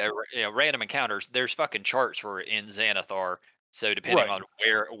 Literally, random encounters. There's fucking charts for it in Xanathar. So depending right,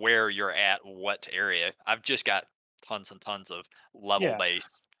 on where you're at, what area, I've just got tons and tons of level yeah, based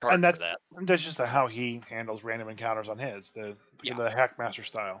and charts for that. that's just how he handles random encounters on Yeah, the hackmaster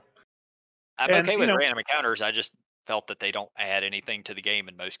style. I'm And okay with random encounters. I just felt that they don't add anything to the game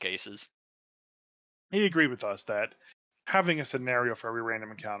in most cases. he agreed with us that having a scenario for every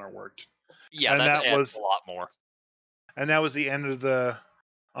random encounter worked. Yeah, And that that adds a was lot more. the end of the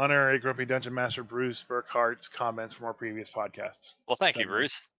honorary Grumpy Dungeon Master Bruce Burkhart's comments from our previous podcasts. Well, thank you, Segment.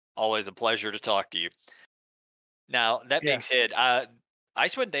 Bruce. Always a pleasure to talk to you. Now, that Yeah. being said,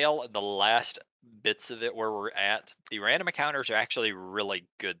 Icewind Dale, the last bits of it where we're at, the random encounters are actually really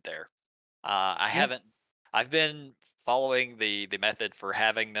good there. I Yeah. haven't, I've been following the method for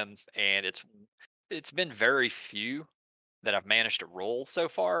having them, and it's been very few that I've managed to roll so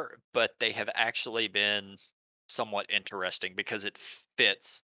far, but they have actually been somewhat interesting because it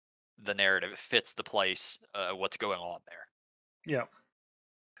fits the narrative, it fits the place, what's going on there, Yeah.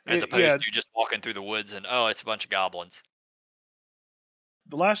 as opposed Yeah. to just walking through the woods and oh, it's a bunch of goblins.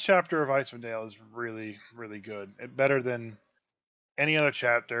 The last chapter of Icewind Dale is really, really good. Better than any other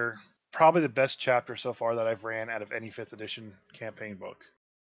chapter. Probably the best chapter so far that I've ran out of any fifth edition campaign book.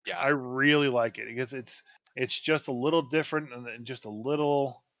 Yeah. I really like it because it's just a little different and just a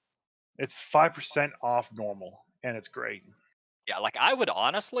little. It's 5% off normal, and it's great. Yeah, like I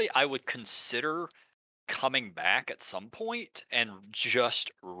would consider coming back at some point and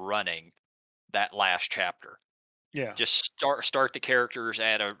just running that last chapter. Yeah. Just start the characters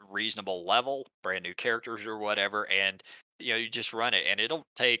at a reasonable level, brand new characters or whatever, and you just run it. And it'll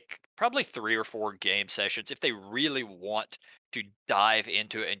take probably 3 or 4 game sessions. If they really want to dive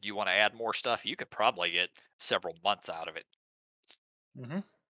into it and you want to add more stuff, you could probably get several months out of it. Mm-hmm.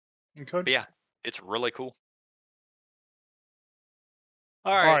 You could. But yeah, it's really cool.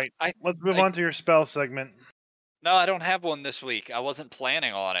 All All right. right. Let's move I on to your spell segment. No, I don't have one this week. I wasn't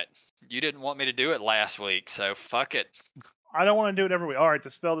planning on it. You didn't want me to do it last week, so fuck it. I don't want to do it every week. All right.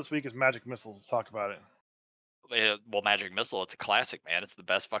 The spell this week is Magic Missiles. Let's talk about it. Well, Magic Missile, it's a classic, man. It's the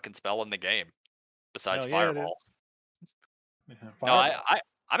best fucking spell in the game, besides Hell yeah, it is. Fireball. Yeah, No, Fireball.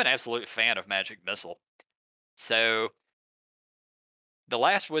 I'm an absolute fan of Magic Missile. So the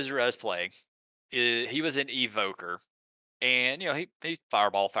last wizard I was playing, he was an evoker, and he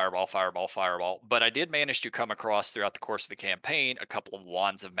fireball, fireball, fireball, fireball. But I did manage to come across throughout the course of the campaign a couple of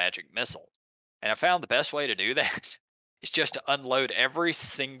wands of Magic Missile, and I found the best way to do that is just to unload every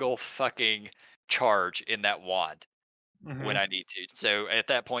single fucking charge in that wand Mm-hmm. when I need to. So at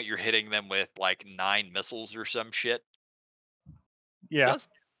that point, you're hitting them with like 9 missiles or some shit. Yeah. Does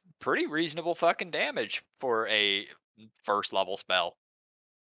pretty reasonable fucking damage for a first level spell.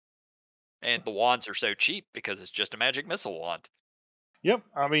 And the wands are so cheap because it's just a magic missile wand. Yep.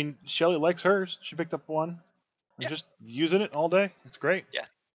 I mean, Shelly likes hers. She picked up one and Yeah, just using it all day. It's great. yeah,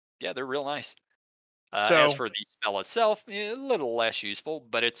 yeah. They're real nice. As So, for the spell itself, a little less useful,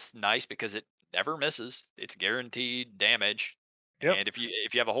 but it's nice because it never misses. It's guaranteed damage, yep. and if you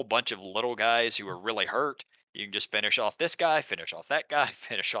have a whole bunch of little guys who are really hurt, you can just finish off this guy, finish off that guy,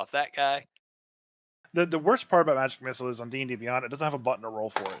 finish off that guy. The worst part about Magic Missile is on D&D Beyond, it doesn't have a button to roll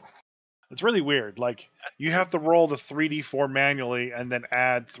for it. It's really weird. Like That's you weird. have to roll the 3d4 manually and then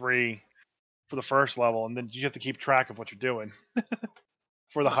add 3 for the first level, and then you have to keep track of what you're doing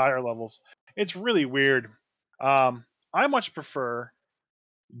for the Huh. higher levels. It's really weird. I much prefer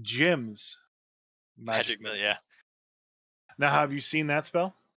Jim's Magic Missile. Yeah. Now, have you seen that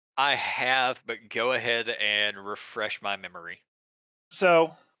spell? I have, but go ahead and refresh my memory.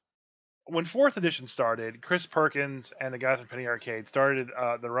 So when fourth edition started, Chris Perkins and the guys from Penny Arcade started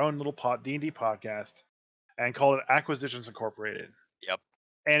their own little D&D podcast and called it Acquisitions Incorporated. Yep.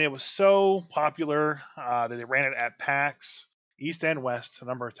 And it was so popular that they ran it at PAX East and West a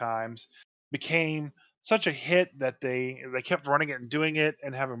number of times. Became such a hit that they kept running it and doing it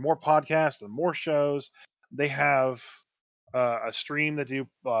and having more podcasts and more shows. They have a stream that do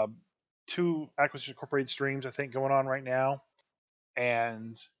 2 Acquisition Incorporated streams, I think, going on right now,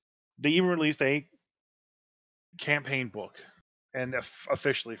 and they even released a campaign book and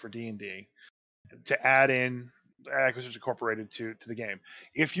officially for D&D to add in Acquisition Incorporated to the game.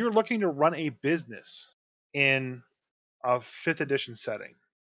 If you're looking to run a business in a 5th edition setting,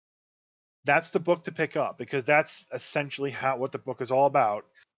 that's the book to pick up because that's essentially what the book is all about.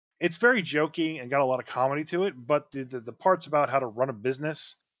 It's very jokey and got a lot of comedy to it, but the parts about how to run a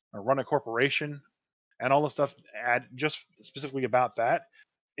business or run a corporation and all the stuff just specifically about that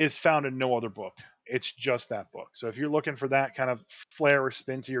is found in no other book. It's just that book. So if you're looking for that kind of flair or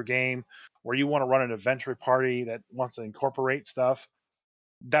spin to your game, where you want to run an adventure party that wants to incorporate stuff,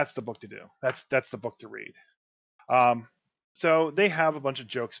 that's the book to do. That's the book to read. Um, so they have a bunch of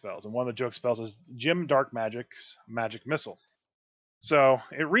joke spells, and one of the joke spells is Jim Dark Magic's Magic Missile. So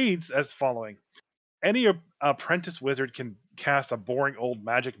it reads as following: any apprentice wizard can cast a boring old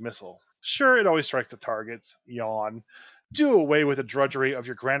magic missile. Sure, it always strikes the targets. Yawn. Do away with the drudgery of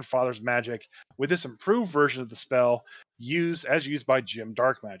your grandfather's magic with this improved version of the spell used by Jim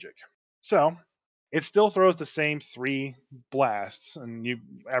Dark Magic. So, it still throws the same 3 blasts, and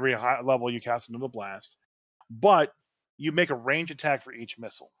every high level you cast another blast, but you make a range attack for each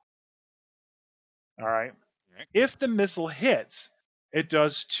missile. All right. Right. If the missile hits, it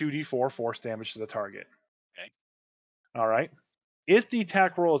does 2d4 force damage to the target. Okay. All right. If the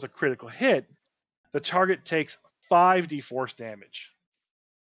attack roll is a critical hit, the target takes 5d force damage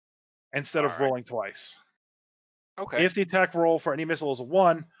instead All of right. rolling twice. Okay. If the attack roll for any missile is a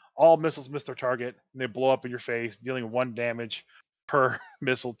 1, all missiles miss their target and they blow up in your face, dealing 1 damage per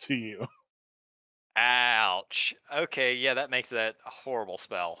missile to you. Ouch. Okay, yeah, that makes that a horrible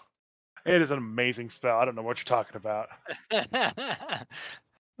spell. It is an amazing spell. I don't know what you're talking about.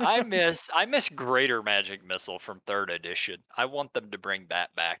 I miss Greater Magic Missile from 3rd edition. I want them to bring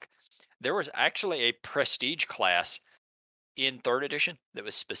that back. There was actually a prestige class in 3rd edition that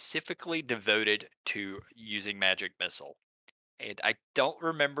was specifically devoted to using Magic Missile. And I don't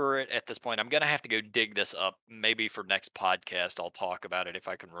remember it at this point. I'm gonna have to go dig this up. Maybe for next podcast I'll talk about it if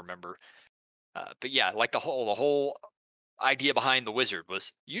I can remember. But yeah, like the whole idea behind the wizard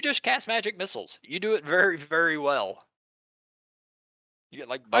was you just cast magic missiles. You do it very, very well. You get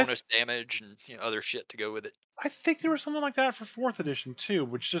like I th- bonus damage and other shit to go with it. I think there was something like that for 4th edition too,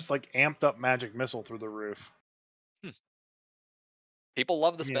 which just like amped up Magic Missile through the roof. Hmm. People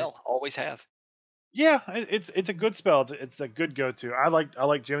love the Yeah. spell, always have. Yeah, it's a good spell. It's a good go-to. I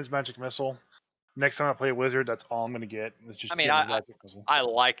like Jim's Magic Missile. Next time I play a wizard, that's all I'm gonna get. It's I just mean, Jim's Magic Missile. I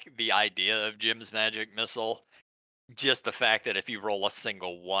like the idea of Jim's magic missile. Just the fact that if you roll a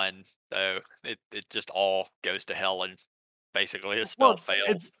single one, though, it just all goes to hell and basically his spell Well, it's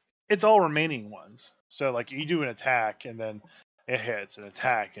fails. it's all remaining ones. So like you do an attack and then it hits, an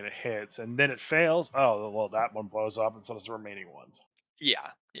attack and it hits, and then it fails. Oh well, that one blows up, and so does the remaining ones.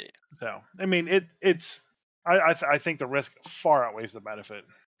 Yeah, yeah, So I mean, it's I think the risk far outweighs the benefit.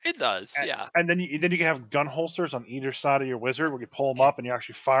 it does. And, Yeah. and then you can have gun holsters on either side of your wizard where you pull them Mhm. up and you're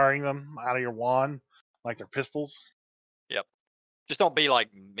actually firing them out of your wand like they're pistols. Yep. Just don't be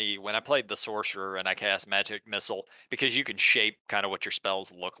like me when I played the sorcerer and I cast magic missile because you can shape kind of what your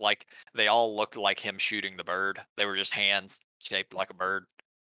spells look like. They all looked like him shooting the bird. They were just hands shaped like a bird.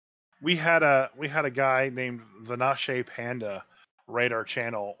 We had a guy named Vinashe Panda raid our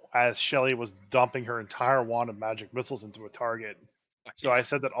channel as Shelly was dumping her entire wand of magic missiles into a target. Fuck So I yeah.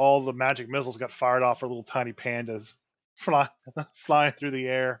 said that all the magic missiles got fired off for little tiny pandas. flying through the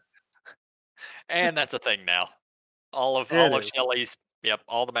air. And that's a thing now. All of It is. Shelley's, yep,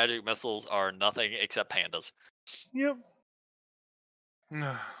 all the magic missiles are nothing except pandas. Yep.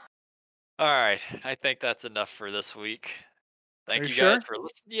 All right, I think that's enough for this week. Thank you you guys sure? for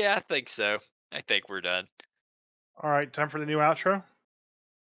listening. Yeah, I think so. I think we're done. All right, time for the new outro.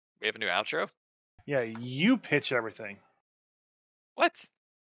 We have a new outro. Yeah, you pitch everything. What?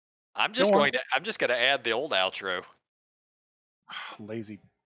 I'm just Go on. I'm just gonna add the old outro. Lazy.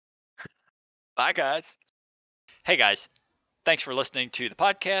 Bye, guys. Hey, guys. Thanks for listening to the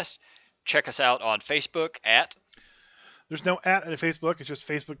podcast. Check us out on Facebook at. There's no @ in Facebook. It's just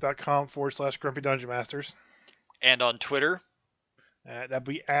facebook.com/Grumpy Dungeon Masters. And on Twitter. That'd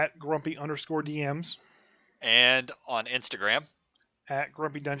be @Grumpy_DMs. And on Instagram.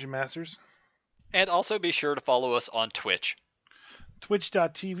 @Grumpy Dungeon Masters. And also be sure to follow us on Twitch.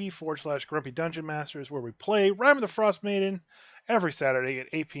 Twitch.tv/Grumpy Dungeon Masters, where we play Rime of the Frostmaiden every Saturday at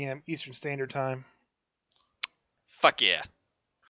 8 p.m. Eastern Standard Time. Fuck yeah.